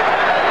up.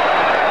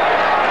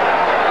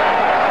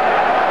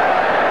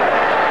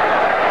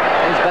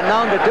 He's been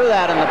known to do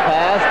that in the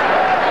past.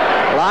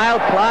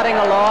 Lyle plodding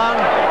along.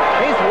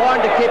 He's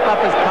warned to keep up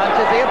his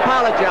punches. He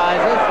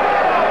apologizes.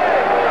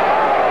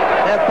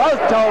 They're both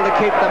told to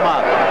keep them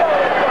up.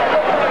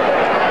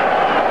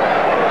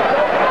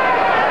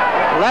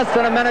 Less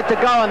than a minute to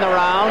go in the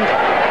round.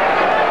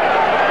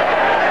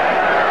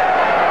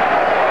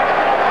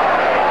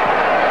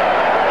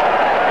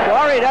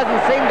 Quarry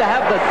doesn't seem to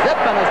have the zip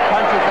in his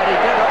punches that he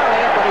did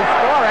earlier, but he's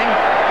scoring.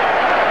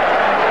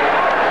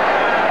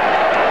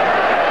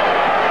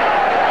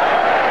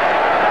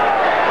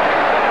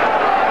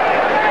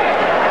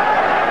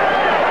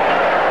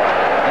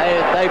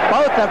 They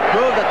both have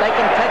proved that they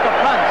can take a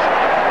punch.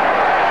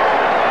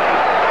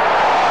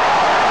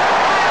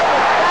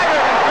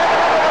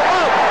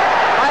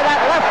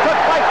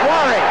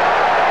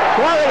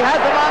 Quarry has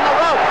him on the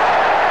ropes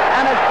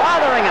and is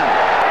bothering him.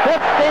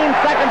 15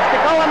 seconds to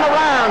go in the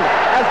round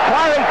as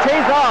Quarry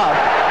tees off.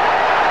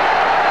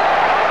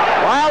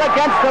 Lyle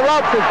against the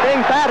ropes is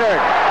being battered.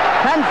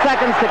 10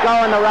 seconds to go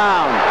in the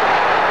round.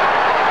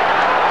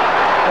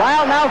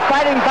 Lyle now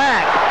fighting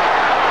back.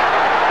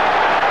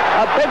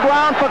 A big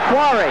round for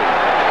Quarry.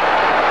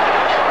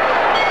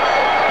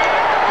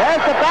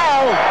 There's the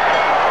bell.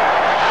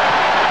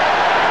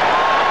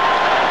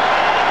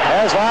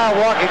 There's Lyle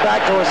walking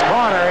back to his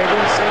corner. He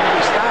didn't seem to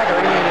be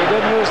staggering, and he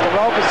didn't use the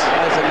rope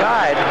as a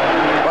guide.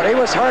 But he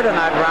was hurt in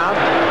that round.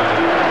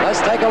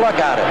 Let's take a look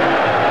at it.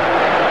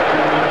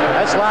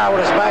 That's Lyle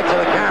with his back to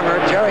the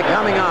camera. Jerry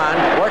coming on,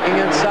 working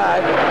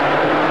inside.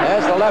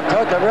 There's the left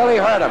hook that really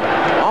hurt him.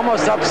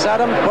 Almost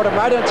upset him, put him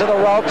right into the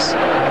ropes.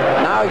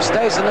 Now he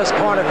stays in this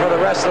corner for the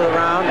rest of the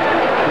round.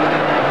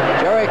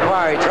 Jerry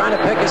Quarry trying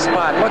to pick his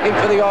spot, looking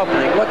for the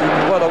opening, looking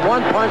for the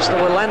one punch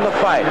that will end the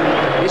fight.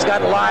 He's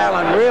got Lyle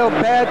in real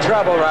bad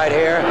trouble right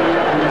here,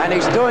 and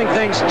he's doing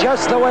things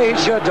just the way he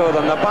should do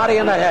them, the body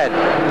and the head.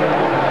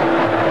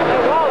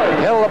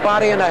 Hill, the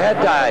body and the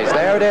head dies.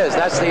 There it is.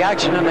 That's the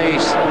action in the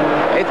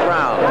 8th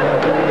round.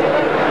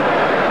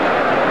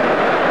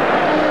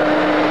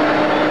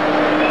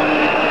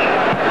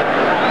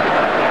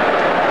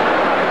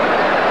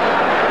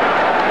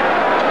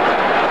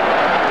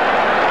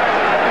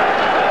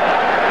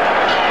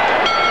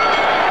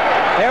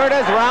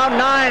 Round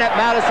 9 at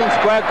Madison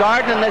Square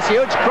Garden, and this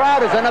huge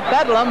crowd is in a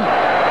bedlam.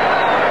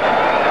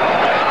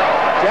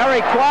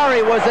 Jerry Quarry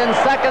was in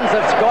seconds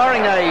of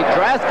scoring a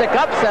drastic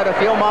upset a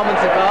few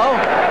moments ago.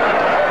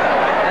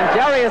 And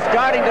Jerry is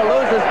starting to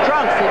lose his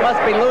trunks. He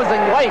must be losing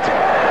weight.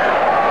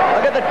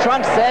 Look at the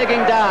trunks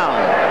sagging down.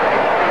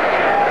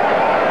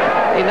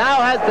 He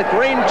now has the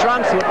green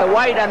trunks with the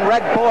white and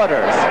red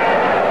borders.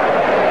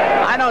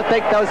 I don't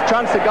think those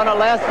trunks are going to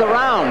last the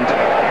round.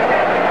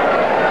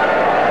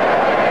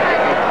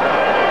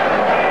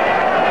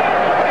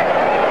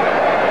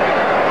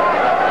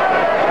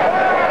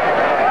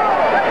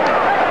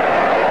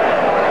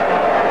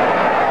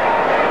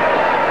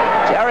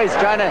 He's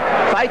trying to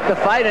fight the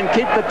fight and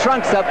keep the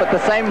trunks up at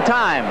the same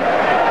time.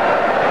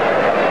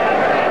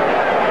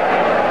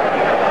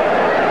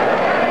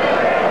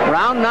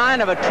 Round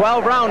 9 of a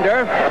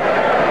 12-rounder.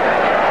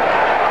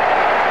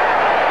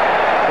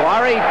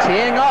 Quarry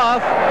teeing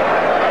off.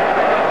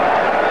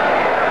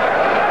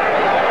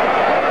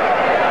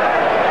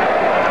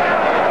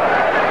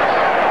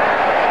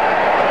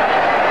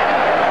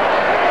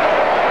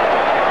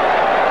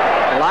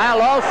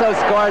 Lyle also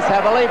scores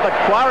heavily, but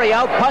Quarry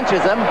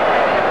outpunches him.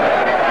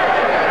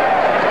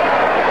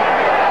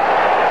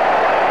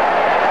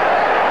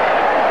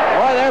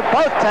 They're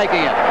both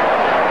taking it.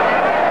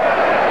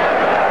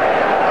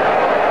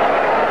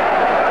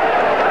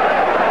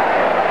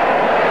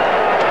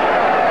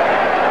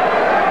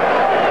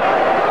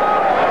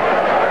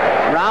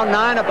 Round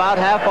 9 about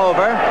half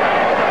over.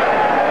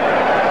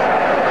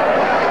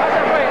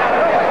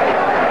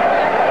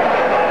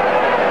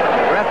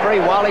 Referee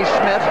Wall Wally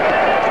Schmidt.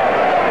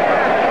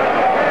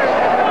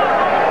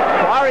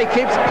 Quarry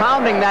keeps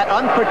pounding that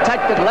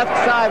unprotected left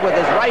side with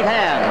his right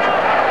hand.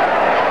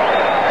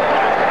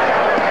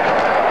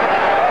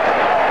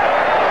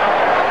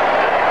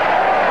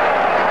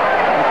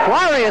 And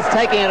Quarry is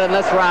taking it in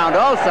this round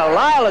also.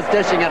 Lyle is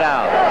dishing it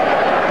out.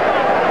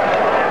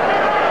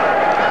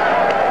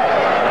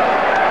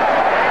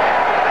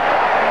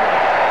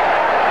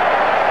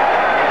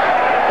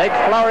 Big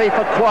flurry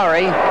for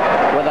Quarry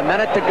with a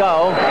minute to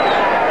go.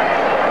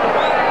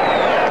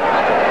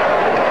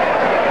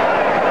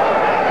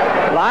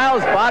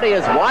 Lyle's body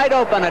is wide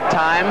open at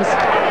times.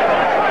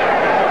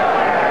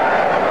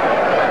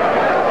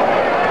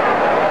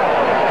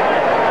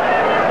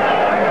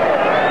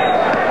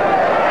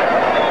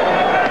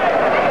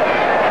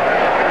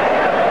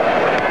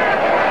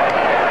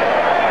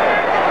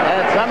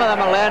 And some of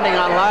them are landing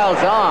on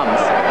Lyle's arms.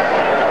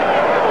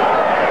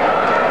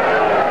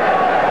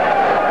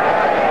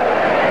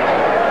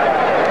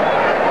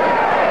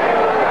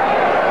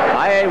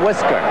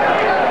 Whisker.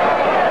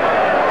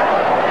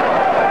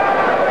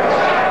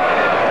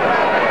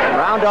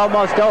 Round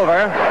almost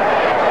over.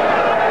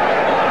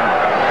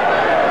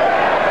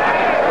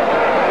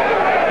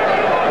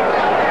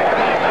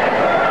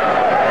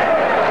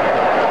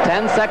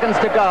 Ten seconds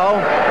to go.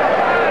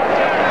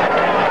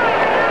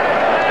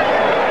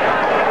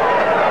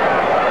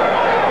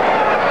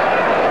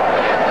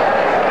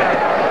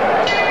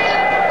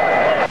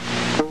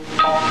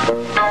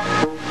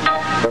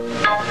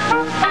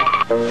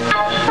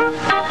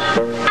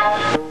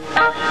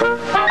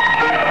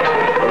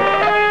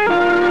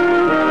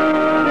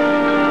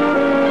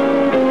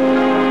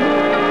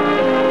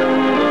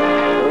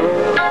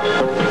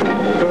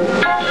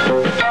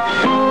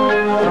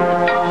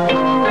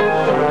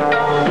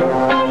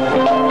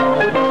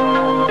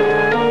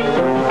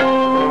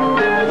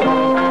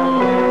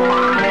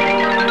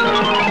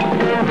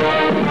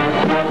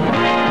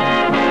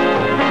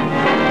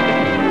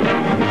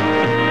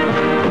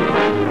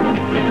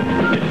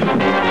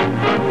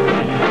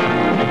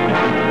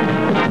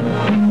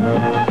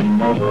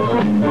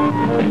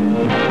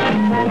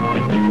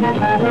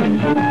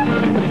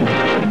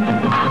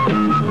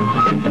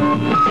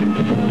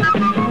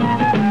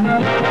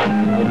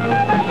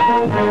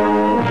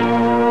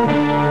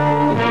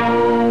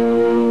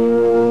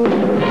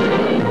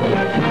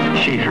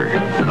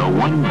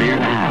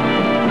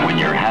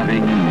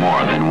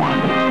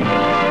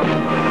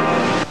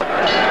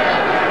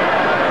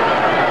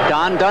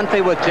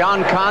 Dunphy with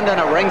John Condon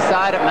at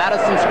ringside at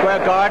Madison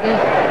Square Garden.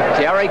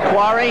 Jerry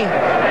Quarry,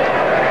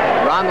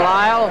 Ron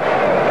Lyle.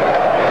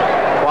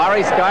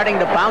 Quarry starting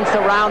to bounce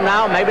around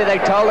now. Maybe they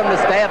told him to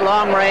stay at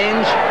long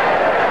range.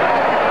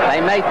 They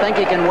may think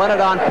he can win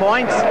it on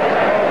points.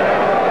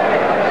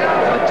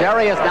 But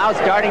Jerry is now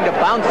starting to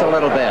bounce a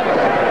little bit.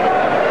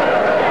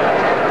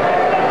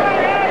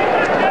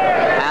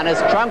 And his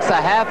trunks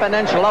are half an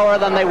inch lower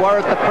than they were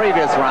at the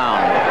previous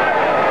round.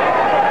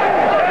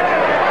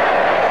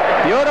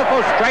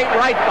 Beautiful straight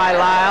right by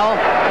Lyle.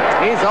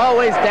 He's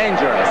always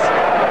dangerous.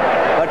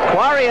 But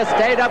Quarry has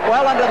stayed up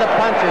well under the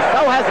punches.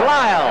 So has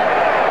Lyle.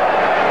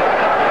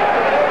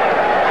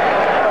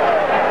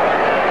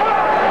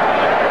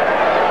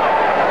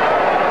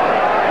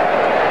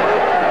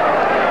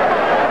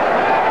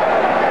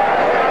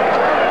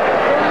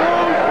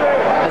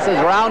 This is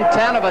round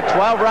 10 of a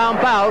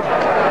 12-round bout.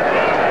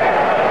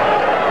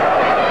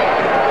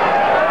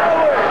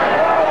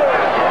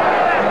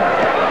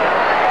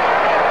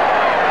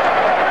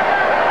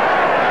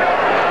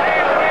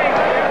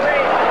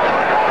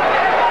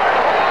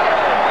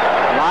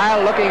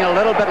 Looking a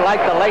little bit like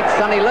the late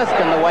Sonny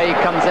Liston, the way he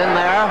comes in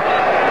there.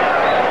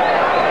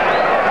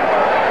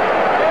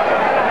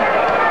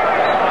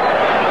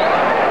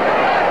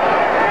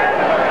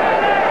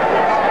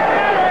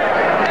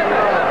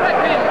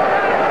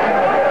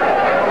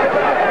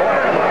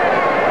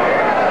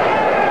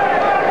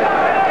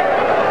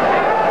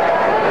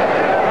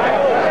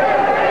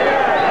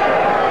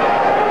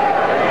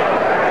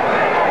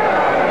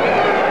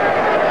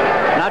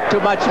 Not too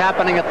much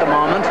happening at the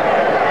moment.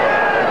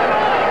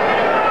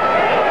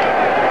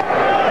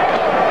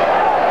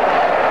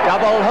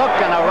 Double hook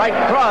and a right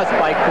cross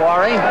by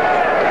Quarry.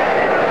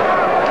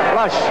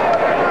 Flush.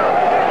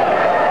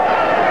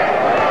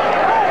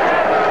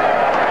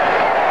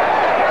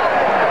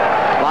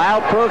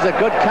 Lyle proves a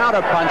good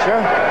counter puncher.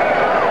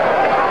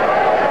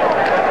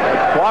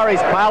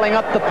 Quarry's piling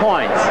up the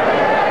points.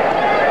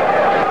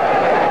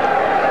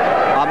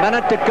 A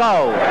minute to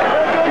go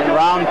in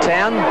round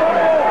 10.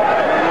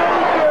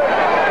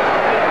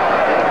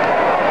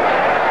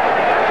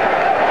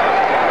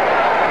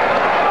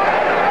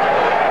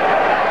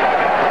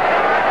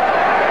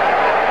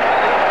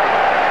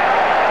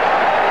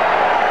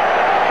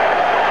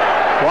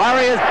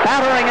 Quarry is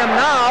battering him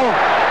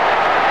now.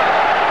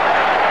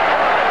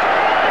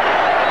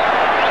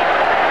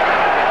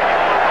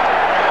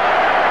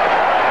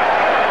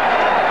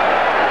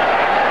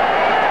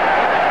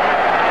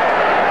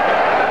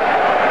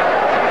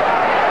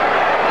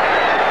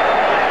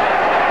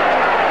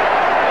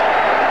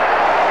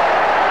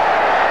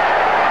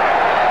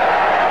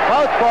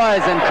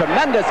 boys in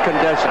tremendous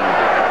condition.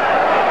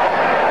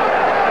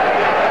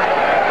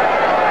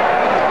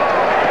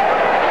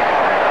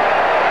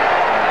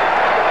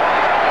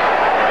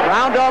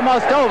 Round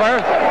almost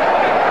over.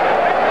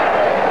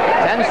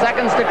 10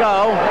 seconds to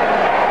go.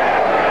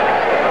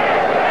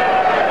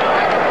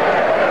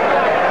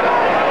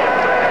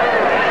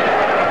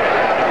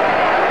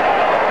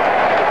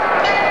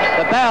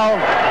 The bell.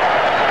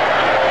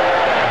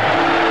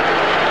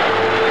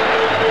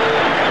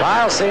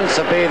 Lyle seems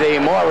to be the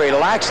more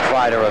relaxed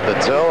fighter of the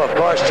two. Of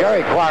course,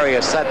 Jerry Quarry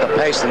has set the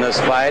pace in this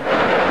fight.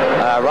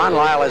 Ron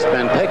Lyle has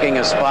been picking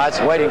his spots,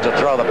 waiting to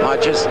throw the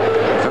punches.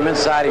 From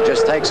inside, he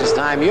just takes his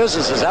time,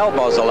 uses his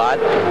elbows a lot.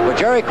 But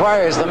Jerry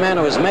Quarry is the man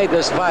who has made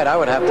this fight, I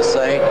would have to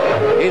say.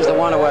 He's the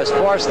one who has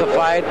forced the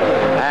fight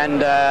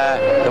and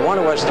the one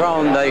who has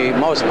thrown the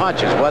most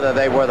punches. Whether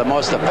they were the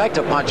most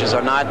effective punches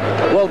or not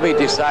will be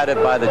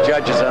decided by the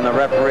judges and the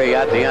referee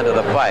at the end of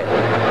the fight.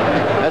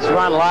 That's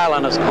Ron Lyle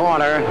in his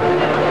corner,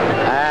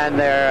 and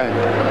they're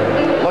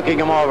looking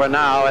him over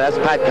now. That's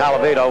Pat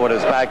Calavito with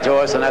his back to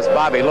us, and that's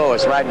Bobby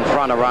Lewis right in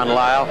front of Ron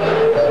Lyle,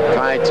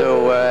 trying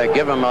to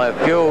give him a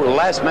few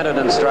last-minute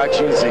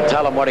instructions. He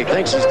tell him what he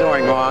thinks he's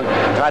doing wrong,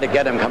 try to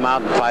get him come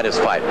out and fight his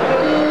fight.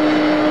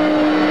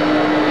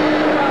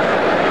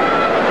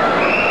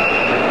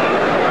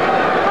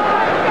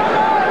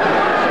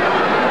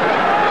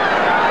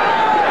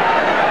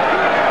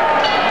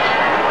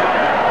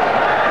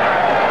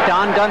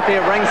 Dunphy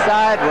at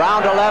ringside,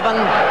 round 11,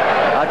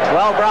 a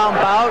 12-round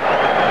bout.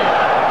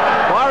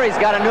 Quarry's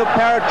got a new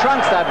pair of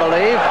trunks, I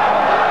believe.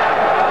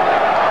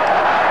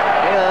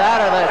 Either that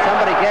or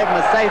somebody gave him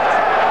a safety.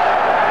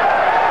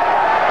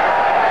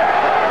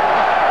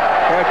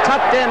 They're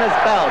tucked in his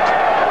belt.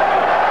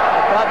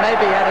 I thought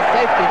maybe he had a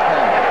safety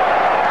pin.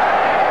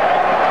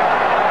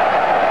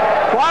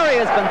 Quarry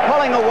has been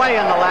pulling away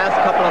in the last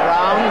couple of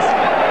rounds.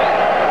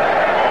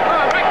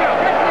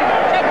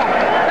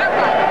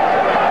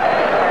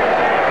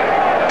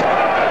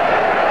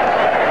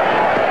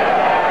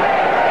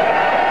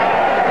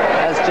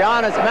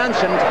 John has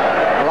mentioned,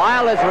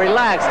 Lyle is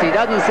relaxed. He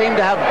doesn't seem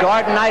to have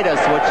gardenitis,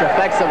 which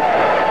affects a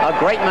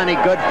great many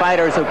good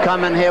fighters who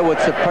come in here with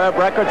superb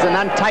records and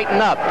then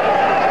tighten up.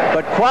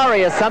 But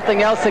Quarry is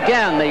something else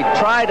again, the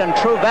tried and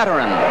true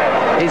veteran.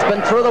 He's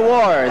been through the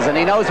wars and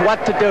he knows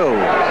what to do.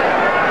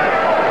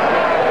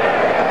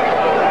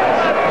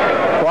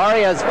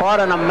 Quarry has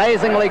fought an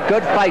amazingly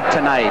good fight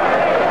tonight,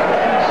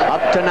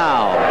 up to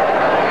now.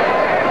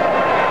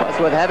 Plus,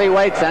 with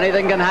heavyweights,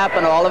 anything can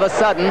happen all of a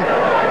sudden,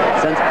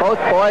 since both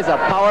boys are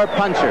power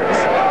punchers.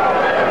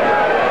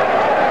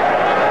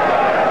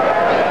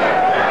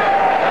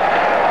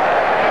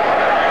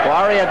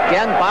 Quarry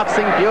again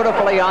boxing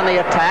beautifully on the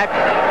attack,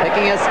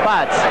 picking his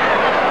spots.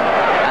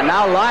 And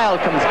now Lyle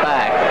comes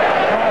back.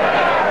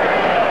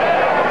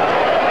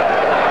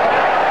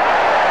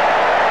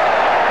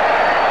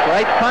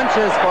 Great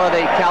punches for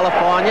the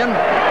Californian.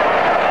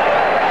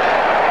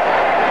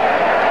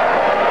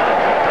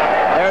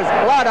 There's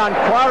blood on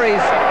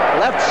Quarry's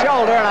left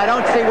shoulder, and I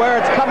don't see where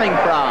it's coming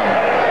from.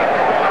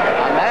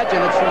 I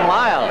imagine it's from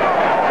Lyle.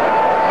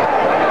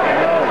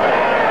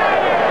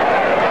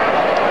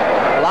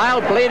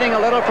 Lyle bleeding a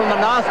little from the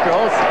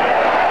nostrils.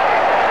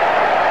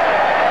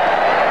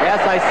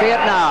 Yes, I see it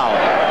now.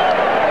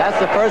 That's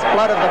the first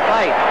blood of the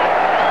fight.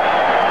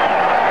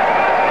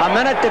 A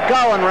minute to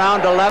go in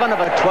round 11 of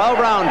a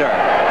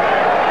 12-rounder.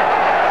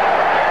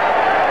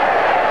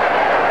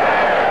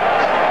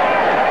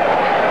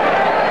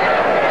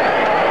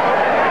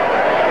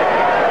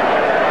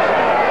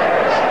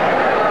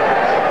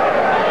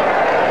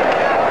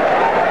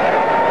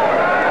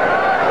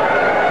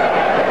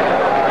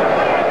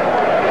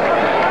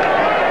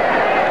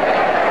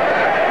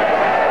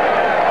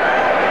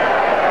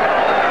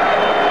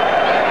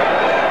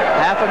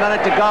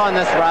 To go in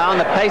this round.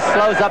 The pace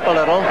slows up a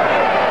little.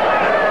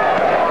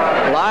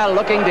 Lyle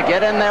looking to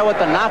get in there with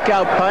the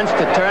knockout punch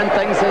to turn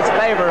things his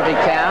favor if he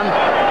can.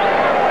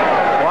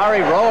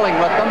 Quarry rolling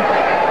with them.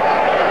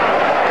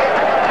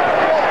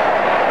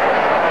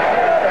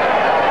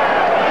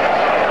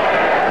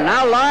 And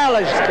now Lyle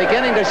is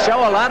beginning to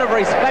show a lot of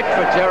respect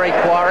for Jerry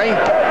Quarry.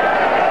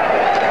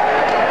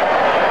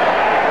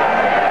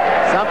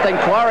 Something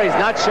Quarry's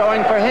not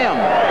showing for him.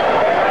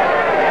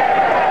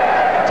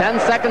 10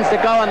 seconds to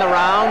go in the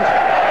round.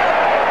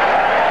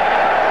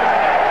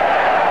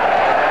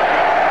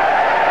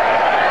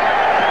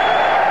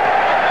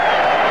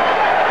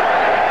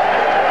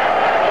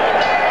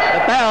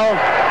 The bell.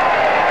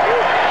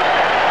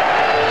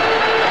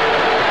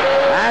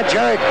 And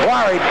Jerry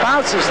Quarry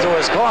bounces to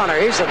his corner.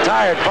 He's a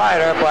tired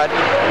fighter, but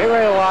he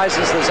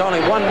realizes there's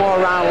only one more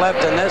round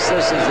left in this.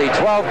 This is the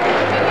 12th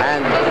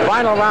and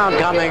final round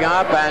coming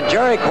up, and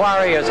Jerry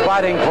Quarry is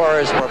fighting for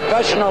his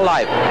professional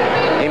life.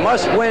 He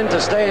must win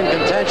to stay in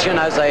contention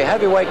as a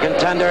heavyweight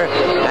contender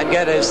and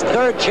get his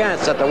third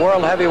chance at the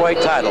world heavyweight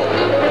title.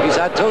 He's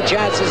had two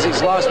chances.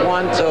 He's lost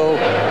one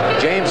to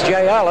James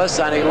J. Ellis,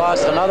 and he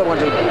lost another one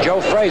to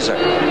Joe Frazier.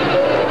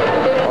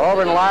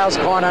 Over in Lyle's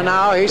corner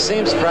now. He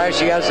seems fresh.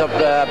 He has a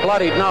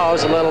bloodied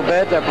nose a little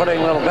bit. They're putting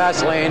a little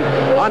Vaseline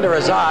under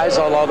his eyes,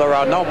 although there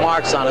are no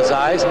marks on his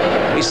eyes.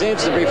 He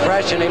seems to be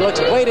fresh, and he looks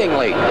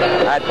pleadingly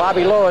at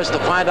Bobby Lewis to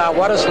find out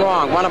what is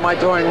wrong, what am I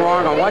doing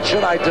wrong, and what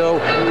should I do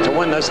to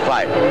win this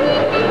fight.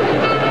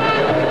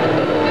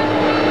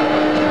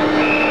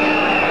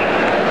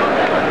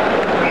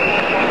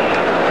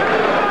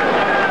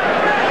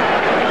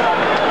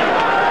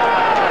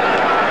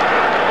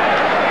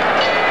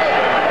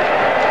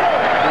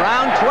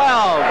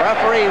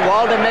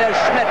 Waldemir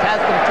Schmidt has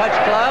them touch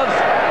gloves.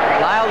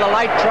 Lyle the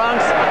light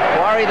trunks,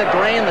 Quarry the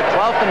green, the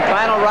 12th and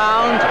final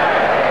round.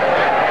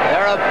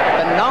 There have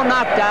been no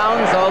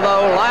knockdowns,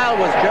 although Lyle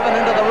was driven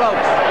into the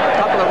ropes a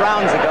couple of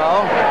rounds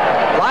ago.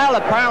 Lyle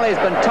apparently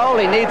has been told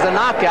he needs a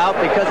knockout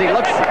because he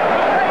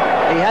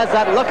has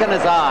that look in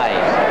his eye.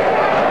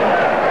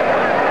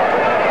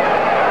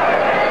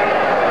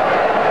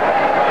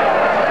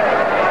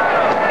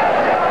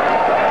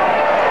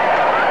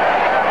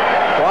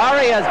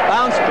 Has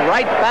bounced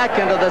right back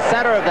into the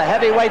center of the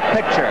heavyweight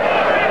picture.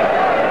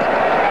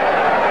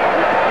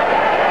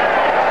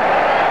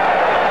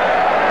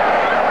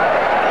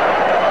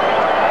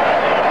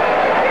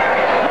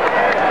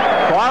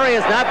 Quarry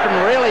has not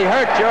been really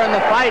hurt during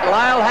the fight.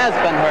 Lyle has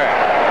been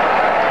hurt.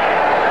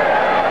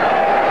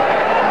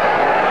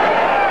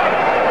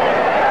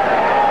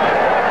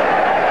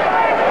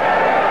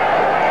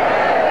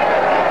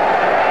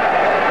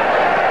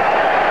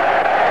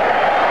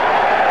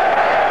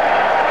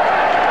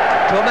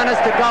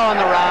 To go in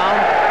the round.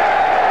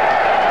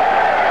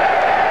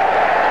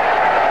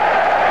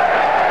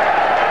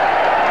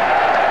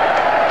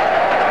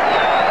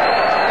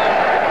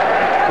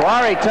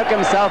 Quarry took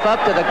himself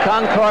up to the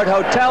Concord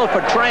Hotel for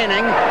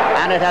training,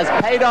 and it has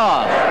paid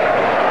off.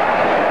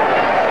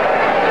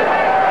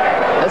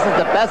 This is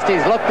the best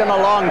he's looked in a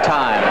long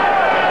time.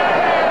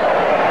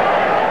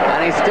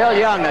 And he's still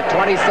young at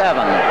 27.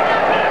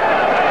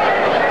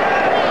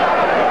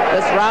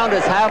 This round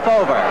is half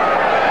over.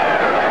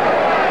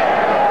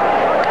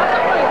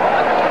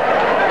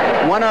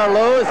 Win or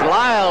lose,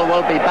 Lyle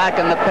will be back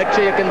in the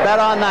picture. You can bet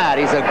on that.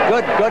 He's a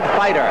good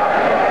fighter.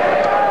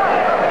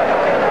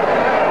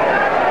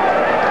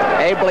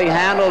 Ably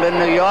handled in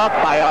New York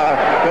by our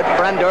good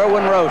friend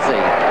Irwin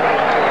Rosie.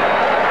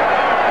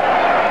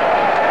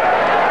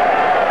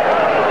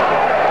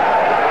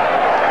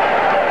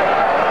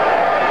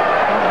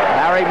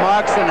 Harry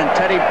Markson and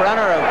Teddy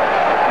Brenner of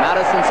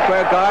Madison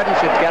Square Garden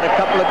should get a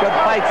couple of good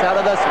fights out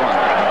of this one.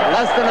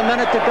 Less than a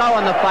minute to go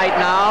in the fight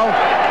now.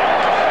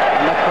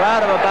 And the crowd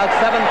of about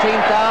 17,000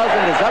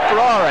 is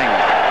uproaring.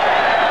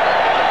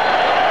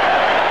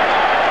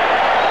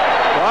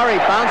 Quarry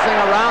bouncing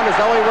around as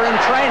though he were in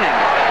training.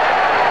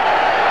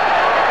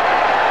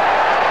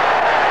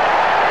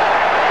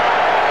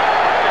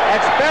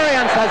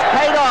 Experience has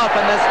paid off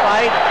in this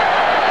fight,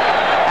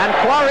 and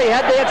Quarry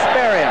had the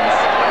experience.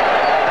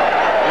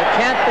 You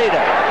can't beat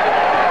it.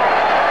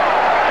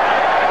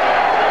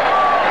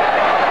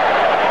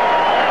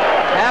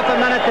 Half a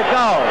minute to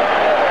go.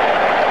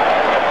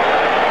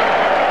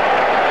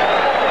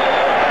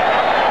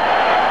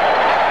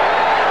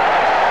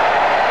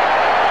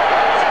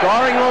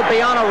 Scoring will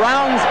be on a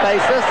rounds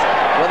basis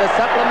with a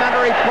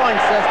supplementary point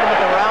system if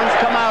the rounds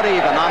come out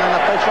even on an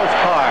official's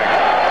card.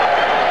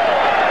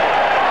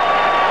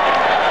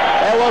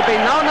 There will be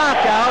no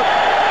knockout.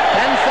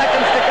 10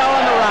 seconds to go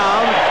in the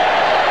round.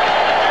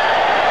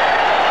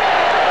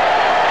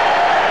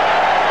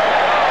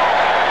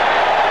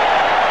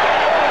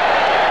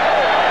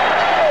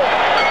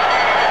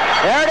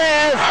 There it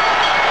is.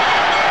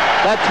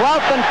 The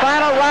 12th and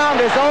final round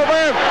is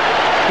over.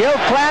 Gil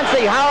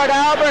Clancy, Howard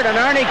Albert, and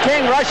Ernie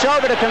King rush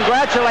over to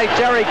congratulate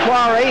Jerry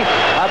Quarry.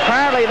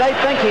 Apparently they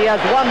think he has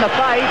won the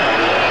fight.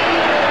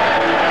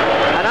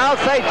 And I'll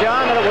say,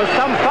 John, that it was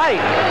some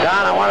fight.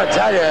 Don, I want to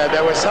tell you,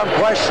 there was some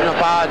question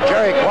about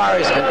Jerry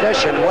Quarry's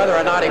condition, whether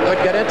or not he could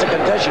get into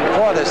condition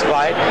for this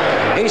fight.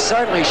 He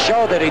certainly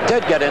showed that he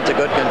did get into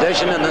good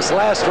condition. In this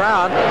last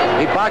round,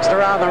 he boxed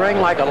around the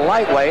ring like a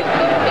lightweight.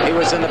 He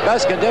was in the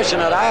best condition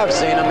that I have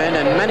seen him in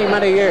many,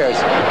 many years.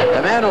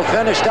 The man who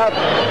finished up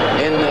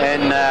in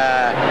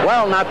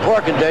well, not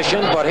poor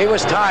condition, but he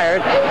was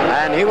tired,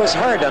 and he was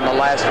hurt in the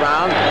last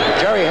round.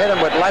 Jerry hit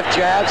him with left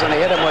jabs, and he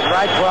hit him with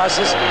right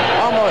crosses,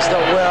 almost at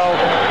will,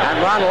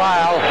 and Ron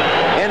Lyle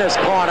in his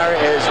corner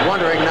is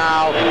wondering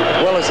now,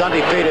 will his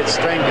undefeated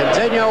string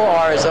continue,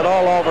 or is it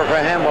all over for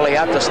him? Will he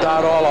have to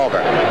start all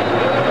over?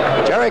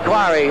 Jerry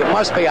Quarry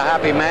must be a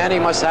happy man. He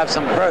must have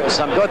some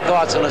good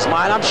thoughts in his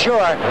mind. I'm sure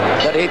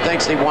that he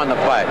thinks he won the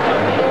fight.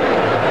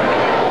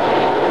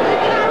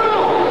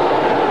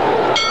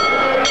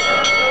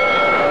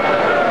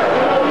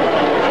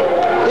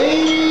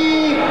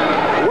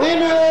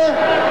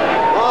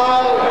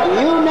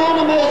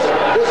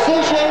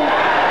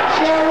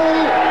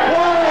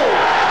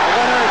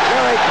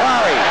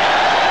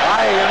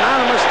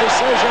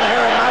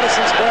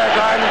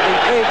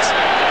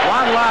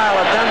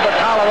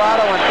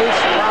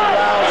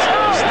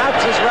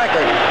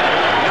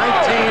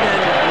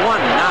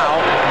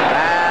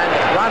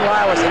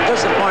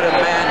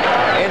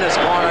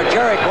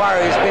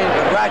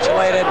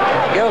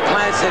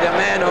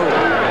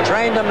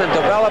 and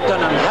developed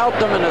him and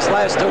helped him in his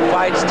last 2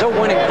 fights, 2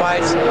 winning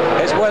fights,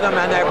 is with him,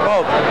 and they're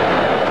both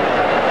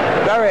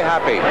very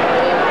happy.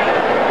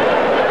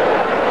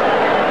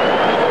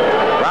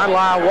 Ron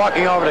Lyle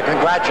walking over to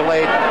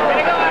congratulate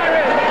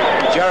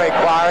Jerry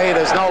Quarry.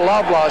 There's no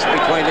love lost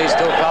between these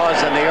two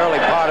fellas in the early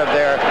part of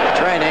their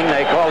training.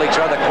 They called each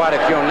other quite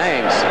a few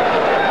names.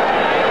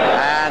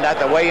 And at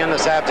the weigh-in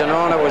this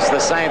afternoon, it was the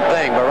same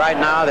thing. But right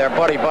now, they're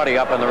buddy-buddy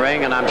up in the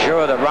ring, and I'm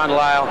sure that Ron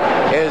Lyle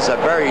is a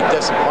very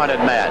disappointed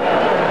man.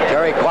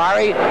 Jerry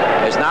Quarry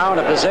is now in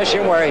a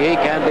position where he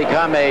can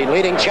become a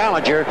leading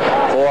challenger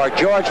for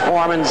George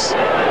Foreman's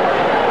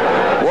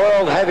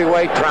World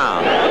Heavyweight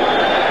crown.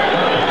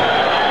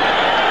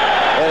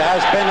 It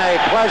has been a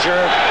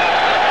pleasure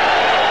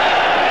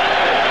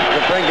to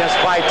bring this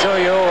fight to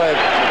you with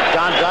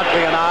John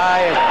Dunphy and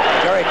I.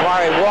 Jerry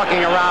Quarry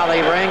walking around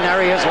the ring.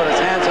 There he is with his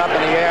hands up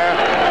in the air.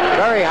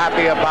 Very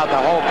happy about the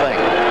whole thing.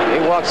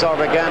 He walks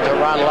over again to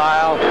Ron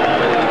Lyle,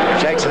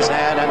 shakes his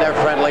hand, and they're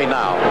friendly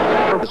now.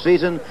 The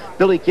season,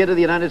 Billy Kidd of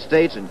the United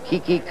States and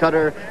Kiki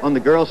Cutter on the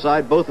girls'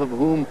 side, both of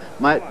whom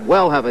might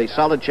well have a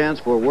solid chance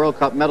for World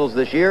Cup medals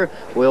this year,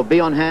 will be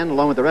on hand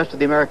along with the rest of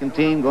the American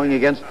team going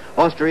against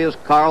Austria's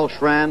Karl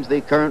Schranz,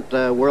 the current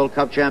World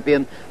Cup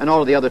champion, and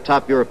all of the other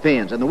top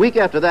Europeans. And the week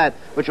after that,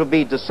 which will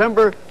be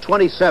December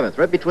 27th,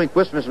 right between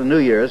Christmas and New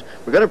Year's,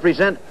 we're going to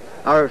present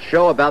our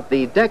show about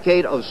the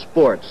decade of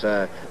sports.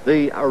 A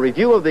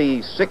review of the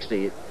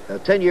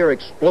 10-year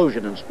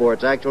explosion in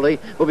sports, actually.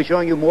 We'll be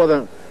showing you more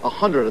than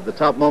 100 of the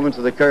top moments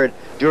that occurred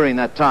during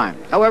that time.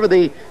 However,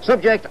 the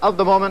subject of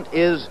the moment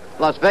is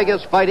Las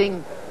Vegas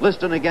fighting,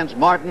 Liston against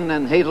Martin,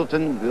 and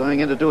Hazelton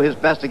going in to do his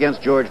best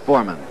against George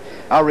Foreman.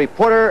 Our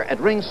reporter at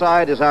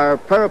ringside is our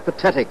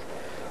peripatetic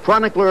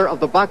chronicler of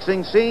the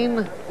boxing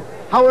scene,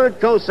 Howard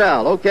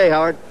Cosell. Okay,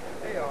 Howard.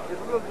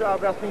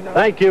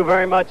 Thank you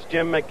very much,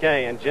 Jim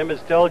McKay. And Jim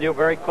has told you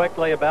very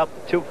quickly about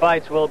the 2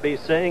 fights we'll be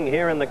seeing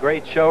here in the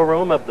great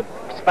showroom of the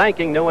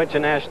spanking new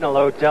International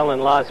Hotel in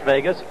Las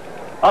Vegas.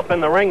 Up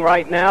in the ring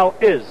right now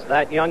is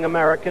that young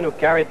American who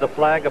carried the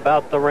flag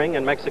about the ring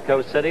in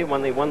Mexico City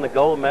when they won the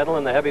gold medal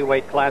in the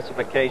heavyweight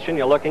classification.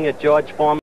 You're looking at George Foreman.